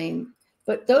something,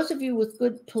 but those of you with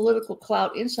good political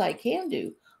clout insight can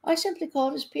do. I simply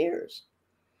called his peers.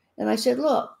 And I said,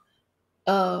 look,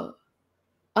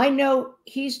 I know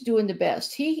he's doing the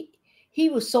best. He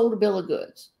was sold a bill of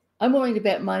goods. I'm willing to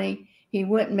bet money. He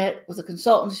went and met with a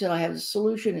consultant. He said, I have a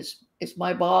solution. It's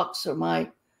my box or my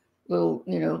little,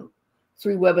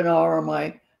 3 webinar or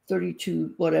my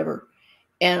 32 whatever.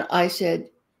 And I said,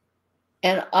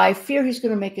 and I fear he's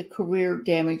going to make a career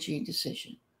damaging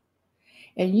decision.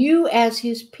 And you as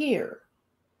his peer,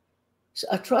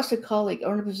 a trusted colleague,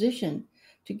 are in a position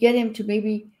to get him to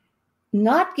maybe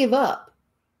not give up,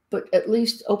 but at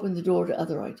least open the door to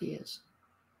other ideas.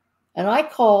 And I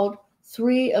called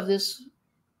 3 of this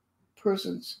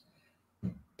person's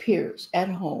peers at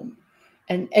home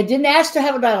and didn't ask to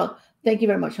have a dialogue. Thank you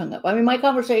very much, hung up. My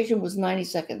conversation was 90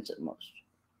 seconds at most.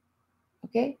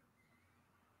 Okay?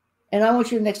 And I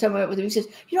want you, the next time I met with him, he says,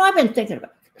 I've been thinking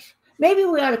about this. Maybe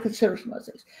we ought to consider some other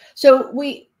things. So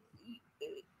we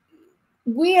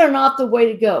are not the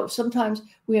way to go. Sometimes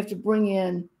we have to bring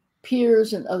in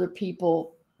peers and other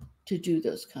people to do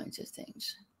those kinds of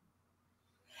things.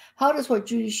 How does what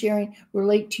Judy's sharing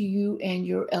relate to you and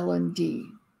your L&D?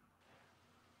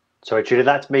 Sorry, Judy,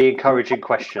 that's me encouraging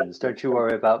questions. Don't you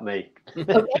worry about me.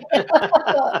 Okay.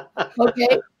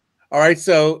 Okay. All right.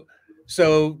 So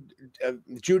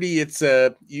Judy, it's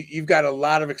you've got a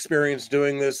lot of experience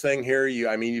doing this thing here.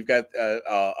 You've got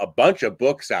a bunch of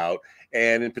books out,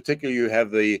 and in particular, you have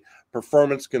the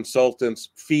Performance Consultants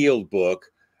Field Book.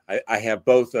 I have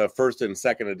both first and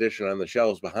second edition on the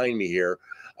shelves behind me here.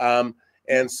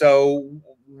 And so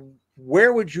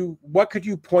what could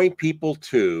you point people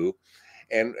to,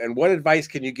 and what advice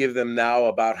can you give them now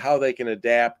about how they can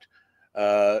adapt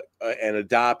and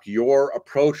adopt your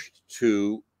approach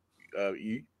to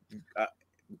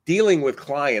dealing with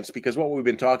clients? Because what we've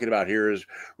been talking about here is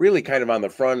really kind of on the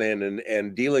front end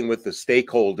and dealing with the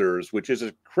stakeholders, which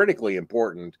is critically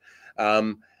important.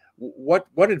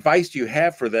 What advice do you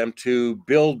have for them to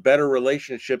build better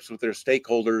relationships with their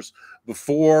stakeholders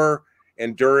before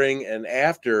and during and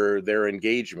after their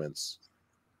engagements?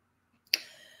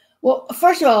 Well,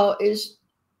 first of all, is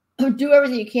do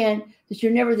everything you can that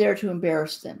you're never there to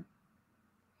embarrass them.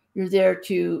 You're there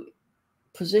to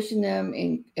position them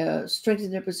and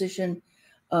strengthen their position,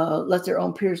 let their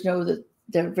own peers know that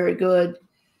they're very good.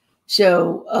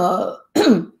 So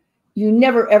you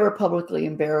never, ever publicly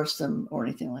embarrass them or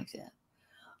anything like that.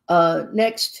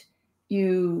 Next,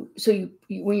 when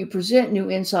you present new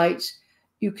insights,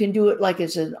 you can do it like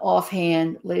it's an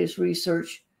offhand, latest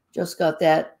research, just got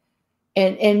that.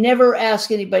 And never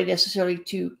ask anybody necessarily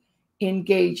to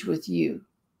engage with you.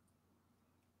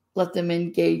 Let them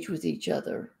engage with each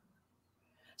other.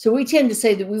 So we tend to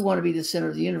say that we want to be the center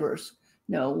of the universe.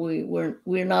 No,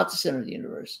 we're not the center of the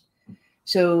universe.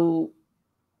 So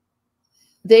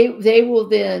they will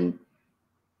then,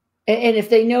 and if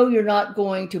they know you're not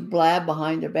going to blab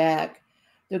behind their back,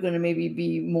 they're going to maybe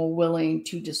be more willing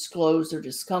to disclose their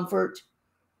discomfort,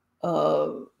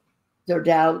 their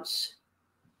doubts,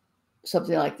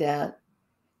 something like that.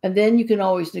 And then you can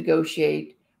always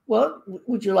negotiate. Well,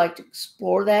 would you like to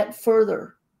explore that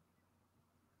further?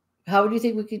 How do you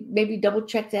think we could maybe double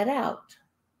check that out?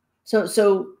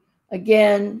 So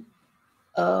again,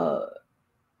 the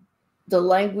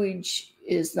language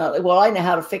is not, well, I know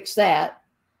how to fix that.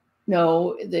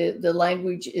 No, the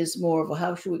language is more of a,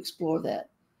 how should we explore that?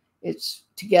 It's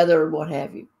together, what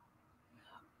have you.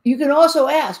 You can also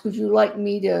ask, would you like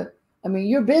me to, I mean,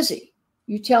 you're busy.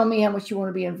 You tell me how much you want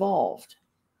to be involved.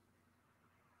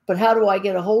 But how do I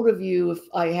get a hold of you if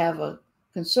I have a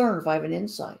concern, if I have an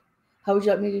insight? How would you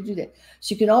like me to do that?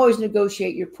 So you can always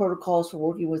negotiate your protocols for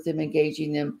working with them,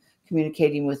 engaging them,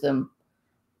 communicating with them,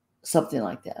 something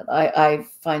like that. I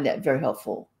find that very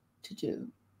helpful to do.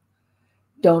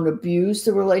 Don't abuse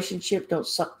the relationship. Don't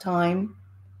suck time.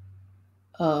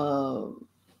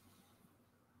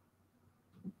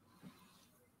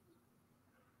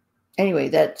 Anyway,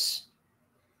 that's...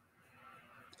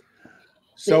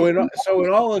 So in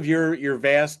all of your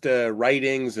vast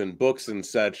writings and books and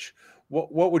such,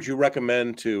 what would you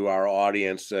recommend to our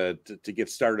audience to get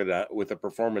started with a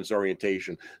performance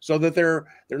orientation, so that they're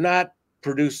not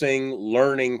producing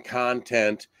learning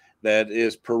content that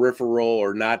is peripheral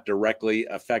or not directly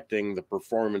affecting the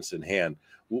performance in hand?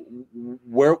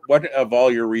 What of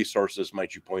all your resources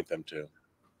might you point them to?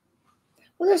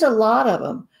 Well, there's a lot of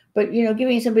them, but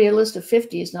giving somebody a list of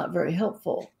 50 is not very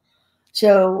helpful.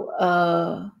 So,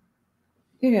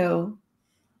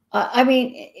 I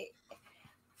mean,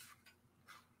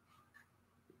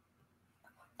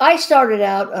 I started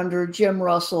out under Jim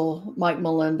Russell, Mike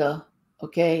Melinda,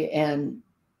 okay, and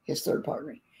his third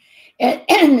partner.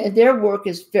 And their work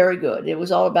is very good. It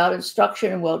was all about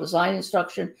instruction and well-designed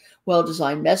instruction,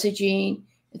 well-designed messaging,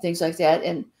 and things like that.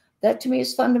 And that, to me,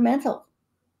 is fundamental.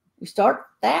 You start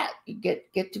that, you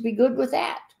get to be good with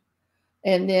that.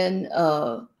 And then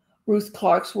Ruth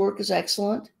Clark's work is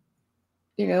excellent.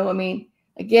 I mean,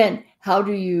 again, how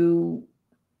do you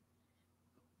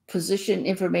position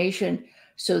information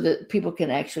so that people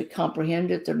can actually comprehend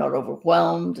it? They're not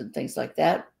overwhelmed and things like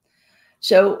that.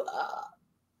 So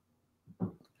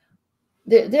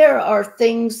there are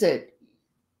things that,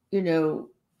 I don't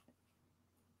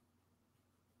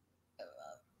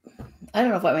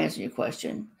know if I'm answering your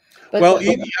question. But well,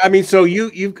 I mean, so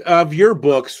you of your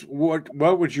books,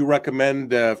 what would you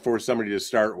recommend for somebody to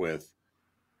start with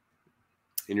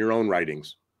in your own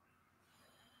writings?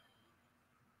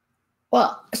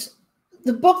 Well,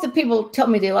 the book that people tell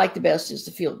me they like the best is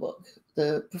the field book,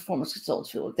 the Performance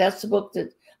Consultants Field Book. That's the book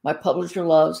that my publisher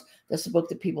loves. That's the book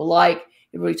that people like.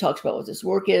 It really talks about what this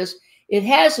work is. It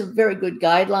has some very good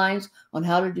guidelines on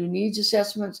how to do needs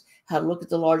assessments, how to look at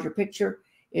the larger picture.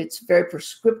 It's very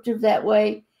prescriptive that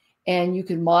way, and you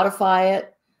can modify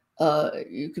it.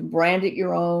 You can brand it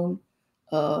your own.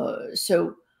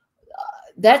 So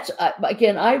that's,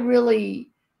 again, I really...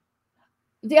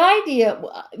 The idea,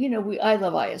 I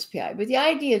love ISPI, but the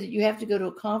idea that you have to go to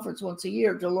a conference once a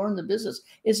year to learn the business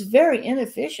is very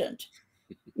inefficient,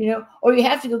 or you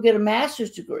have to go get a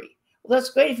master's degree. Well, that's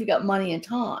great if you got money and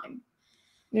time,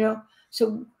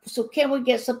 So can we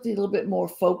get something a little bit more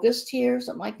focused here,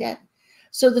 something like that?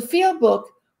 So the field book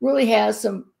really has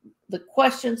the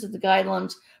questions and the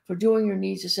guidelines for doing your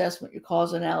needs assessment, your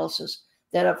cause analysis,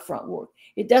 that upfront work.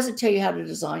 It doesn't tell you how to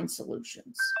design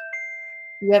solutions.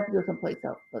 You have to go someplace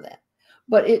else for that.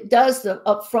 But it does the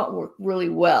upfront work really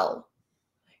well.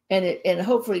 And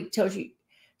hopefully tells you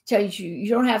you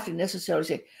don't have to necessarily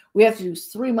say, we have to do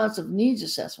 3 months of needs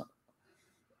assessment.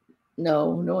 No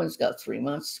one's got 3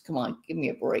 months. Come on, give me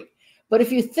a break. But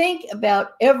if you think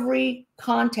about every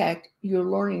contact, you're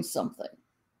learning something.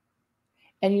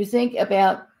 And you think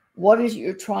about what is it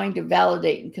you're trying to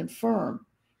validate and confirm,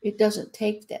 it doesn't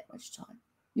take that much time.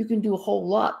 You can do a whole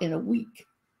lot in a week.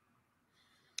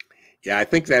 Yeah, I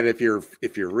think that if you're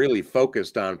really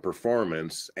focused on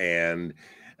performance, and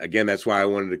again, that's why I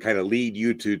wanted to kind of lead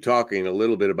you to talking a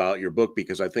little bit about your book,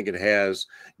 because I think it has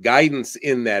guidance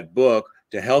in that book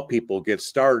to help people get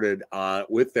started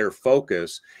with their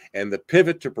focus and the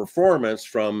pivot to performance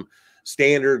from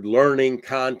standard learning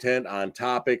content on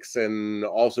topics and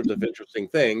all sorts of interesting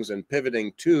things, and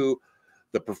pivoting to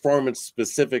the performance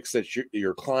specifics that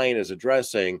your client is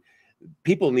addressing.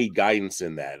 People need guidance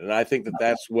in that. And I think that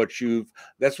that's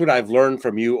what I've learned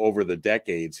from you over the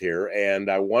decades here.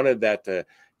 And I wanted that to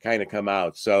kind of come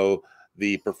out. So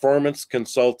the Performance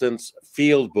Consultants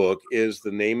Field Book is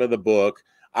the name of the book.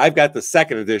 I've got the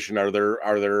second edition. Are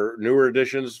there newer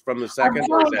editions from the second?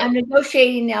 I'm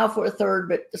negotiating now for a third,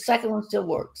 but the second one still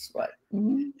works. Right.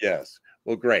 Mm-hmm. Yes.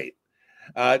 Well, great.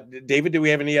 David, do we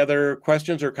have any other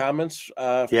questions or comments?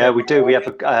 Yeah, we do. We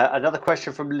have another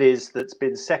question from Liz that's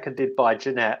been seconded by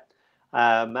Jeanette.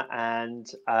 The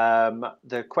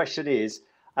question is,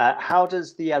 how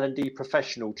does the L&D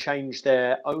professional change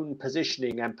their own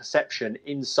positioning and perception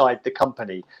inside the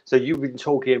company? So you've been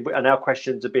talking, and our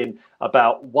questions have been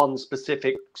about one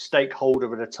specific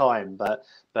stakeholder at a time. But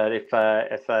if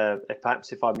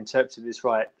perhaps if I'm interpreting this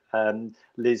right,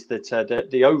 Liz, that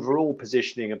the overall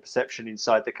positioning and perception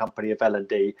inside the company of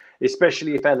L&D,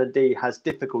 especially if L&D has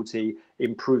difficulty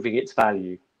in proving its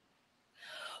value.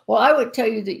 Well, I would tell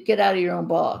you to get out of your own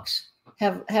box.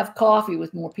 Have coffee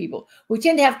with more people. We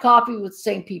tend to have coffee with the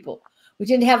same people. We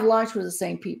tend to have lunch with the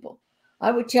same people. I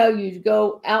would tell you to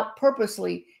go out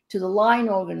purposely to the line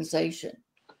organization.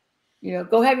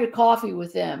 Go have your coffee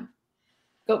with them.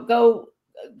 Go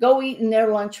eat in their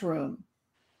lunchroom.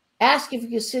 Ask if you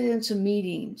can sit in some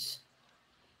meetings.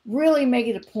 Really make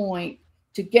it a point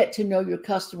to get to know your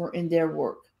customer in their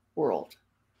world.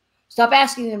 Stop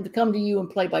asking them to come to you and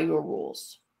play by your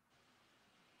rules.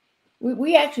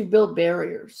 We actually build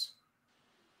barriers.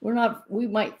 We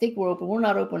might think we're open. We're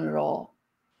not open at all.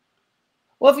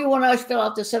 Well, if you want to fill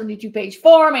out the 72-page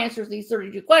form, answers these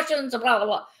 32 questions, blah, blah,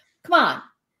 blah. Come on.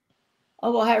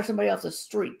 I'll go hire somebody off the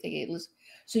street.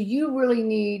 So you really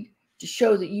need to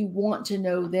show that you want to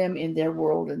know them in their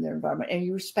world and their environment, and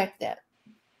you respect that.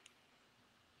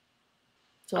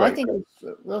 So great. I think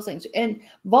those things. And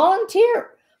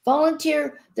volunteer.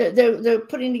 They're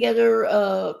putting together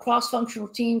a cross-functional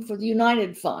team for the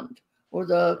United Fund or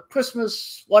the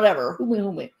Christmas whatever.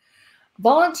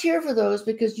 Volunteer for those,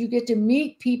 because you get to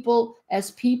meet people as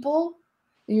people,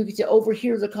 and you get to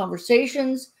overhear the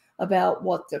conversations about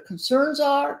what their concerns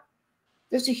are.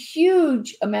 There's a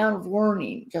huge amount of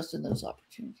learning just in those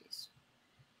opportunities.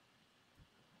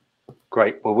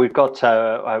 Great. Well, we've got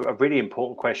a really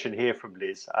important question here from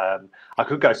Liz. I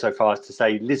could go so far as to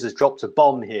say Liz has dropped a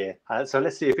bomb here. So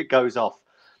let's see if it goes off.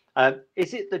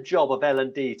 Is it the job of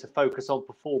L&D to focus on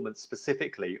performance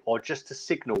specifically, or just to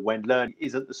signal when learning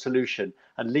isn't the solution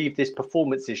and leave this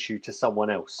performance issue to someone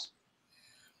else?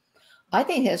 I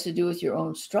think it has to do with your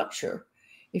own structure.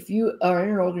 If you are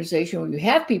in an organization where you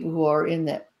have people who are in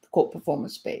that quote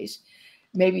performance space,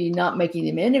 maybe not making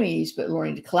them enemies, but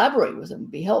learning to collaborate with them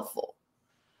would be helpful.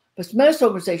 But most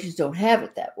organizations don't have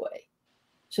it that way.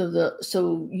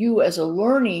 So you as a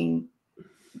learning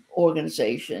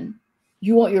organization,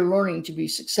 you want your learning to be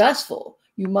successful.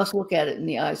 You must look at it in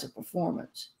the eyes of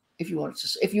performance. If you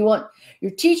want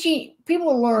you're teaching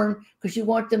people to learn because you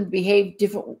want them to behave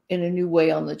different in a new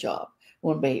way on the job. You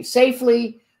want to behave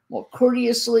safely, more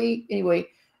courteously, anyway,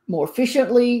 more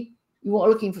efficiently. You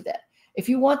want looking for that. If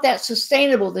you want that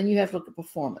sustainable, then you have to look at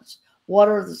performance. What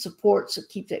are the supports that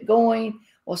keep that going?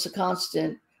 What's the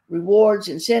constant rewards,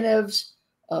 incentives,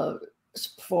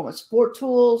 performance support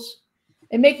tools,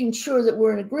 and making sure that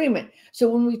we're in agreement. So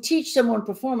when we teach someone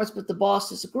performance, but the boss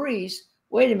disagrees,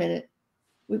 wait a minute,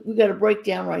 we got to break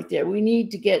down right there. We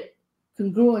need to get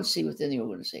congruency within the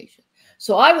organization.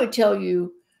 So I would tell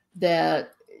you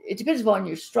that it depends upon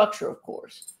your structure, of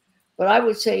course, but I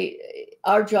would say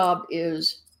our job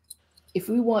is if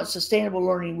we want sustainable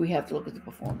learning, we have to look at the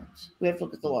performance. We have to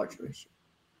look at the larger issue.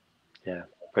 Yeah,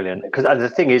 brilliant. Because the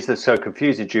thing is that's so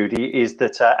confusing, Judy, is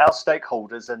that our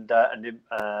stakeholders and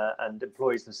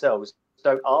employees themselves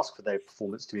don't ask for their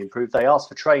performance to be improved. They ask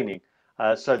for training.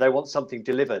 So they want something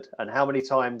delivered. And how many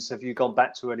times have you gone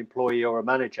back to an employee or a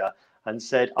manager and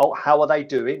said, "Oh, how are they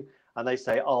doing?" And they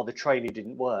say, "Oh, the training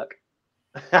didn't work."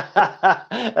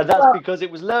 And that's because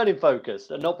it was learning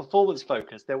focused and not performance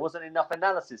focused. There wasn't enough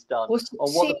analysis done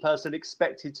on what the person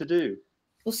expected to do.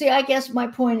 Well, see, I guess my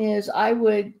point is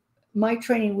my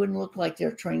training wouldn't look like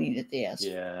their training at the S.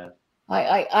 Yeah.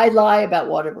 I lie about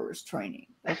whatever is training.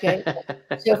 Okay.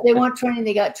 So if they want training,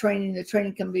 they got training. The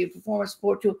training can be a performance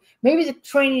support tool. Maybe the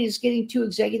training is getting two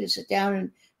executives sit down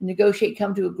and negotiate,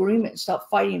 come to agreement, and stop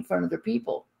fighting in front of their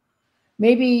people.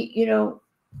 Maybe,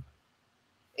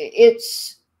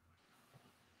 it's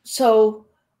so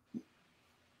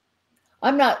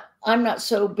I'm not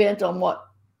so bent on what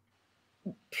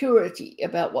purity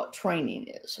about what training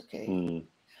is. Okay.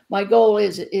 My goal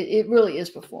is it really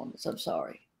is performance. I'm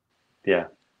sorry. Yeah.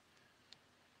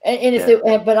 And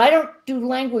if but I don't do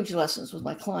language lessons with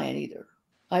my client either.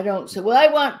 I don't say, well, I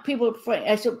want people to train.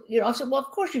 I said, well,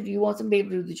 of course you do. You want them to be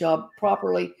able to do the job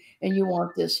properly, and you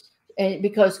want this, and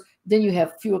because then you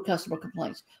have fewer customer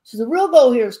complaints. So the real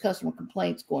goal here is customer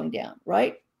complaints going down,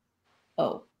 right?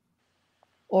 Or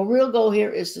real goal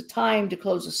here is the time to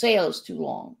close a sale is too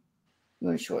long. You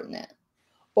want to shorten that.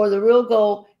 Or the real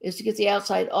goal is to get the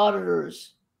outside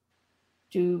auditors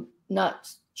to not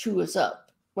chew us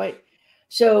up, right?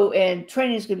 So, and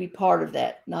training is going to be part of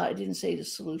that. I didn't say the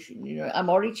solution. I'm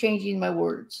already changing my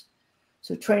words.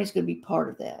 So training is going to be part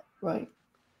of that, right?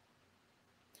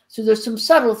 So there's some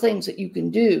subtle things that you can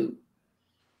do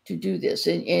to do this.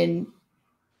 And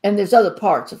there's other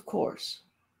parts, of course,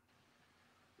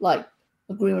 like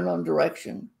agreement on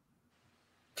direction,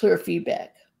 clear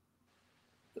feedback,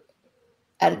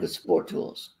 adequate support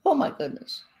tools. Oh my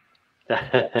goodness.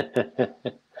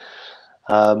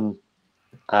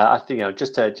 I think,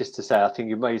 just to say, I think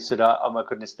you may have said, "Oh my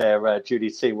goodness," there, Judy,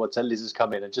 see what Liz has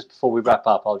come in. And just before we wrap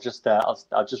up, I'll just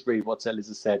read what Liz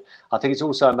has said. I think it's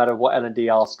also a matter of what L&D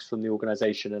asks from the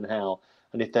organisation and how.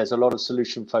 And if there's a lot of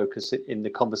solution focus in the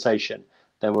conversation,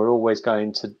 then we're always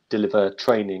going to deliver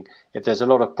training. If there's a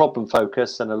lot of problem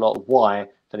focus and a lot of why,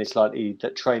 then it's likely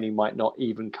that training might not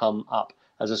even come up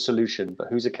as a solution. But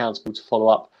who's accountable to follow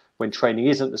up when training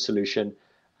isn't the solution,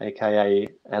 aka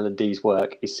L&D's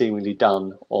work is seemingly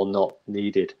done or not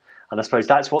needed? And I suppose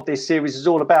that's what this series is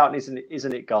all about, isn't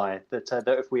it, Guy? That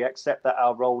if we accept that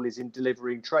our role is in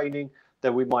delivering training,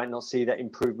 then we might not see that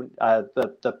improvement.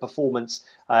 The performance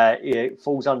it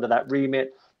falls under that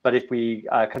remit. But if we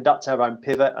conduct our own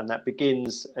pivot, and that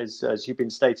begins, as you've been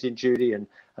stating, Judy, and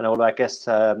all our guests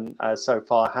so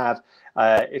far have,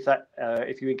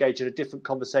 if you engage in a different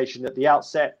conversation at the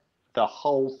outset, the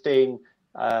whole thing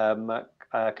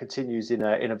continues in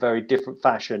a very different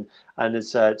fashion. And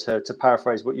as to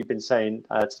paraphrase what you've been saying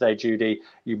today, Judy,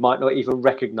 you might not even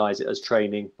recognize it as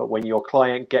training, but when your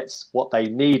client gets what they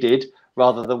needed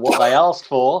rather than what they asked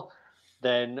for,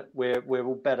 then we're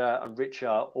all better and richer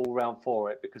all round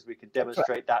for it, because we can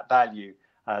demonstrate that value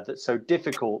that's so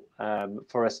difficult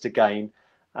for us to gain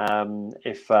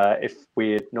if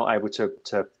we're not able to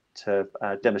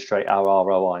demonstrate our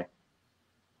ROI.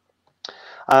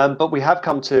 But we have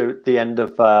come to the end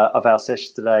of our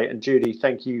session today, and Judy,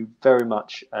 thank you very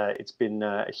much. It's been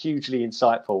hugely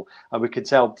insightful, and we can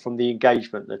tell from the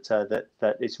engagement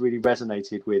that it's really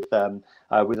resonated with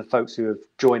the folks who have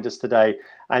joined us today.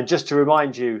 And just to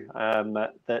remind you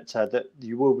that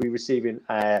you will be receiving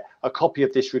a copy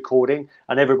of this recording,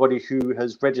 and everybody who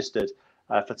has registered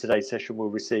for today's session will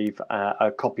receive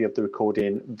a copy of the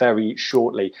recording very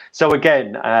shortly. So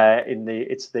again,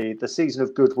 it's the season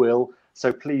of goodwill.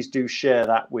 So please do share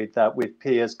that with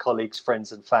peers, colleagues,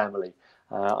 friends, and family.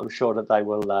 I'm sure that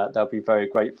they'll be very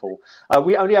grateful.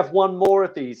 We only have one more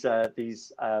of these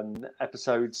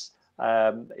episodes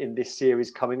in this series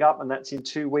coming up, and that's in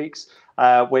 2 weeks,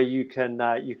 where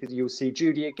you'll see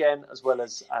Judy again, as well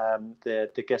as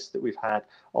the guests that we've had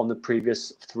on the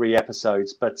previous 3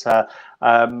 episodes. But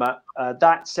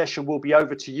that session will be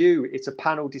over to you. It's a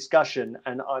panel discussion,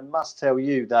 and I must tell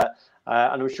you that.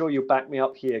 And I'm sure you'll back me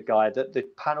up here, Guy, that the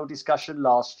panel discussion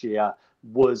last year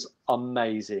was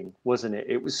amazing, wasn't it?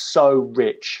 It was so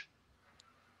rich.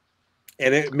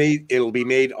 And it'll be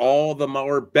made all the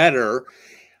more better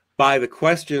by the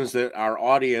questions that our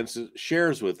audience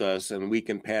shares with us, and we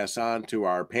can pass on to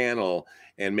our panel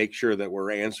and make sure that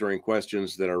we're answering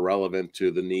questions that are relevant to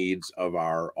the needs of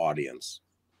our audience.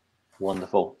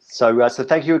 Wonderful. So, so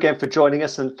thank you again for joining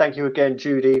us, and thank you again,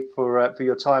 Judy, for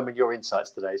your time and your insights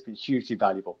today. It's been hugely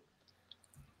valuable.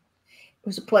 It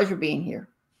was a pleasure being here.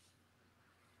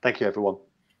 Thank you, everyone.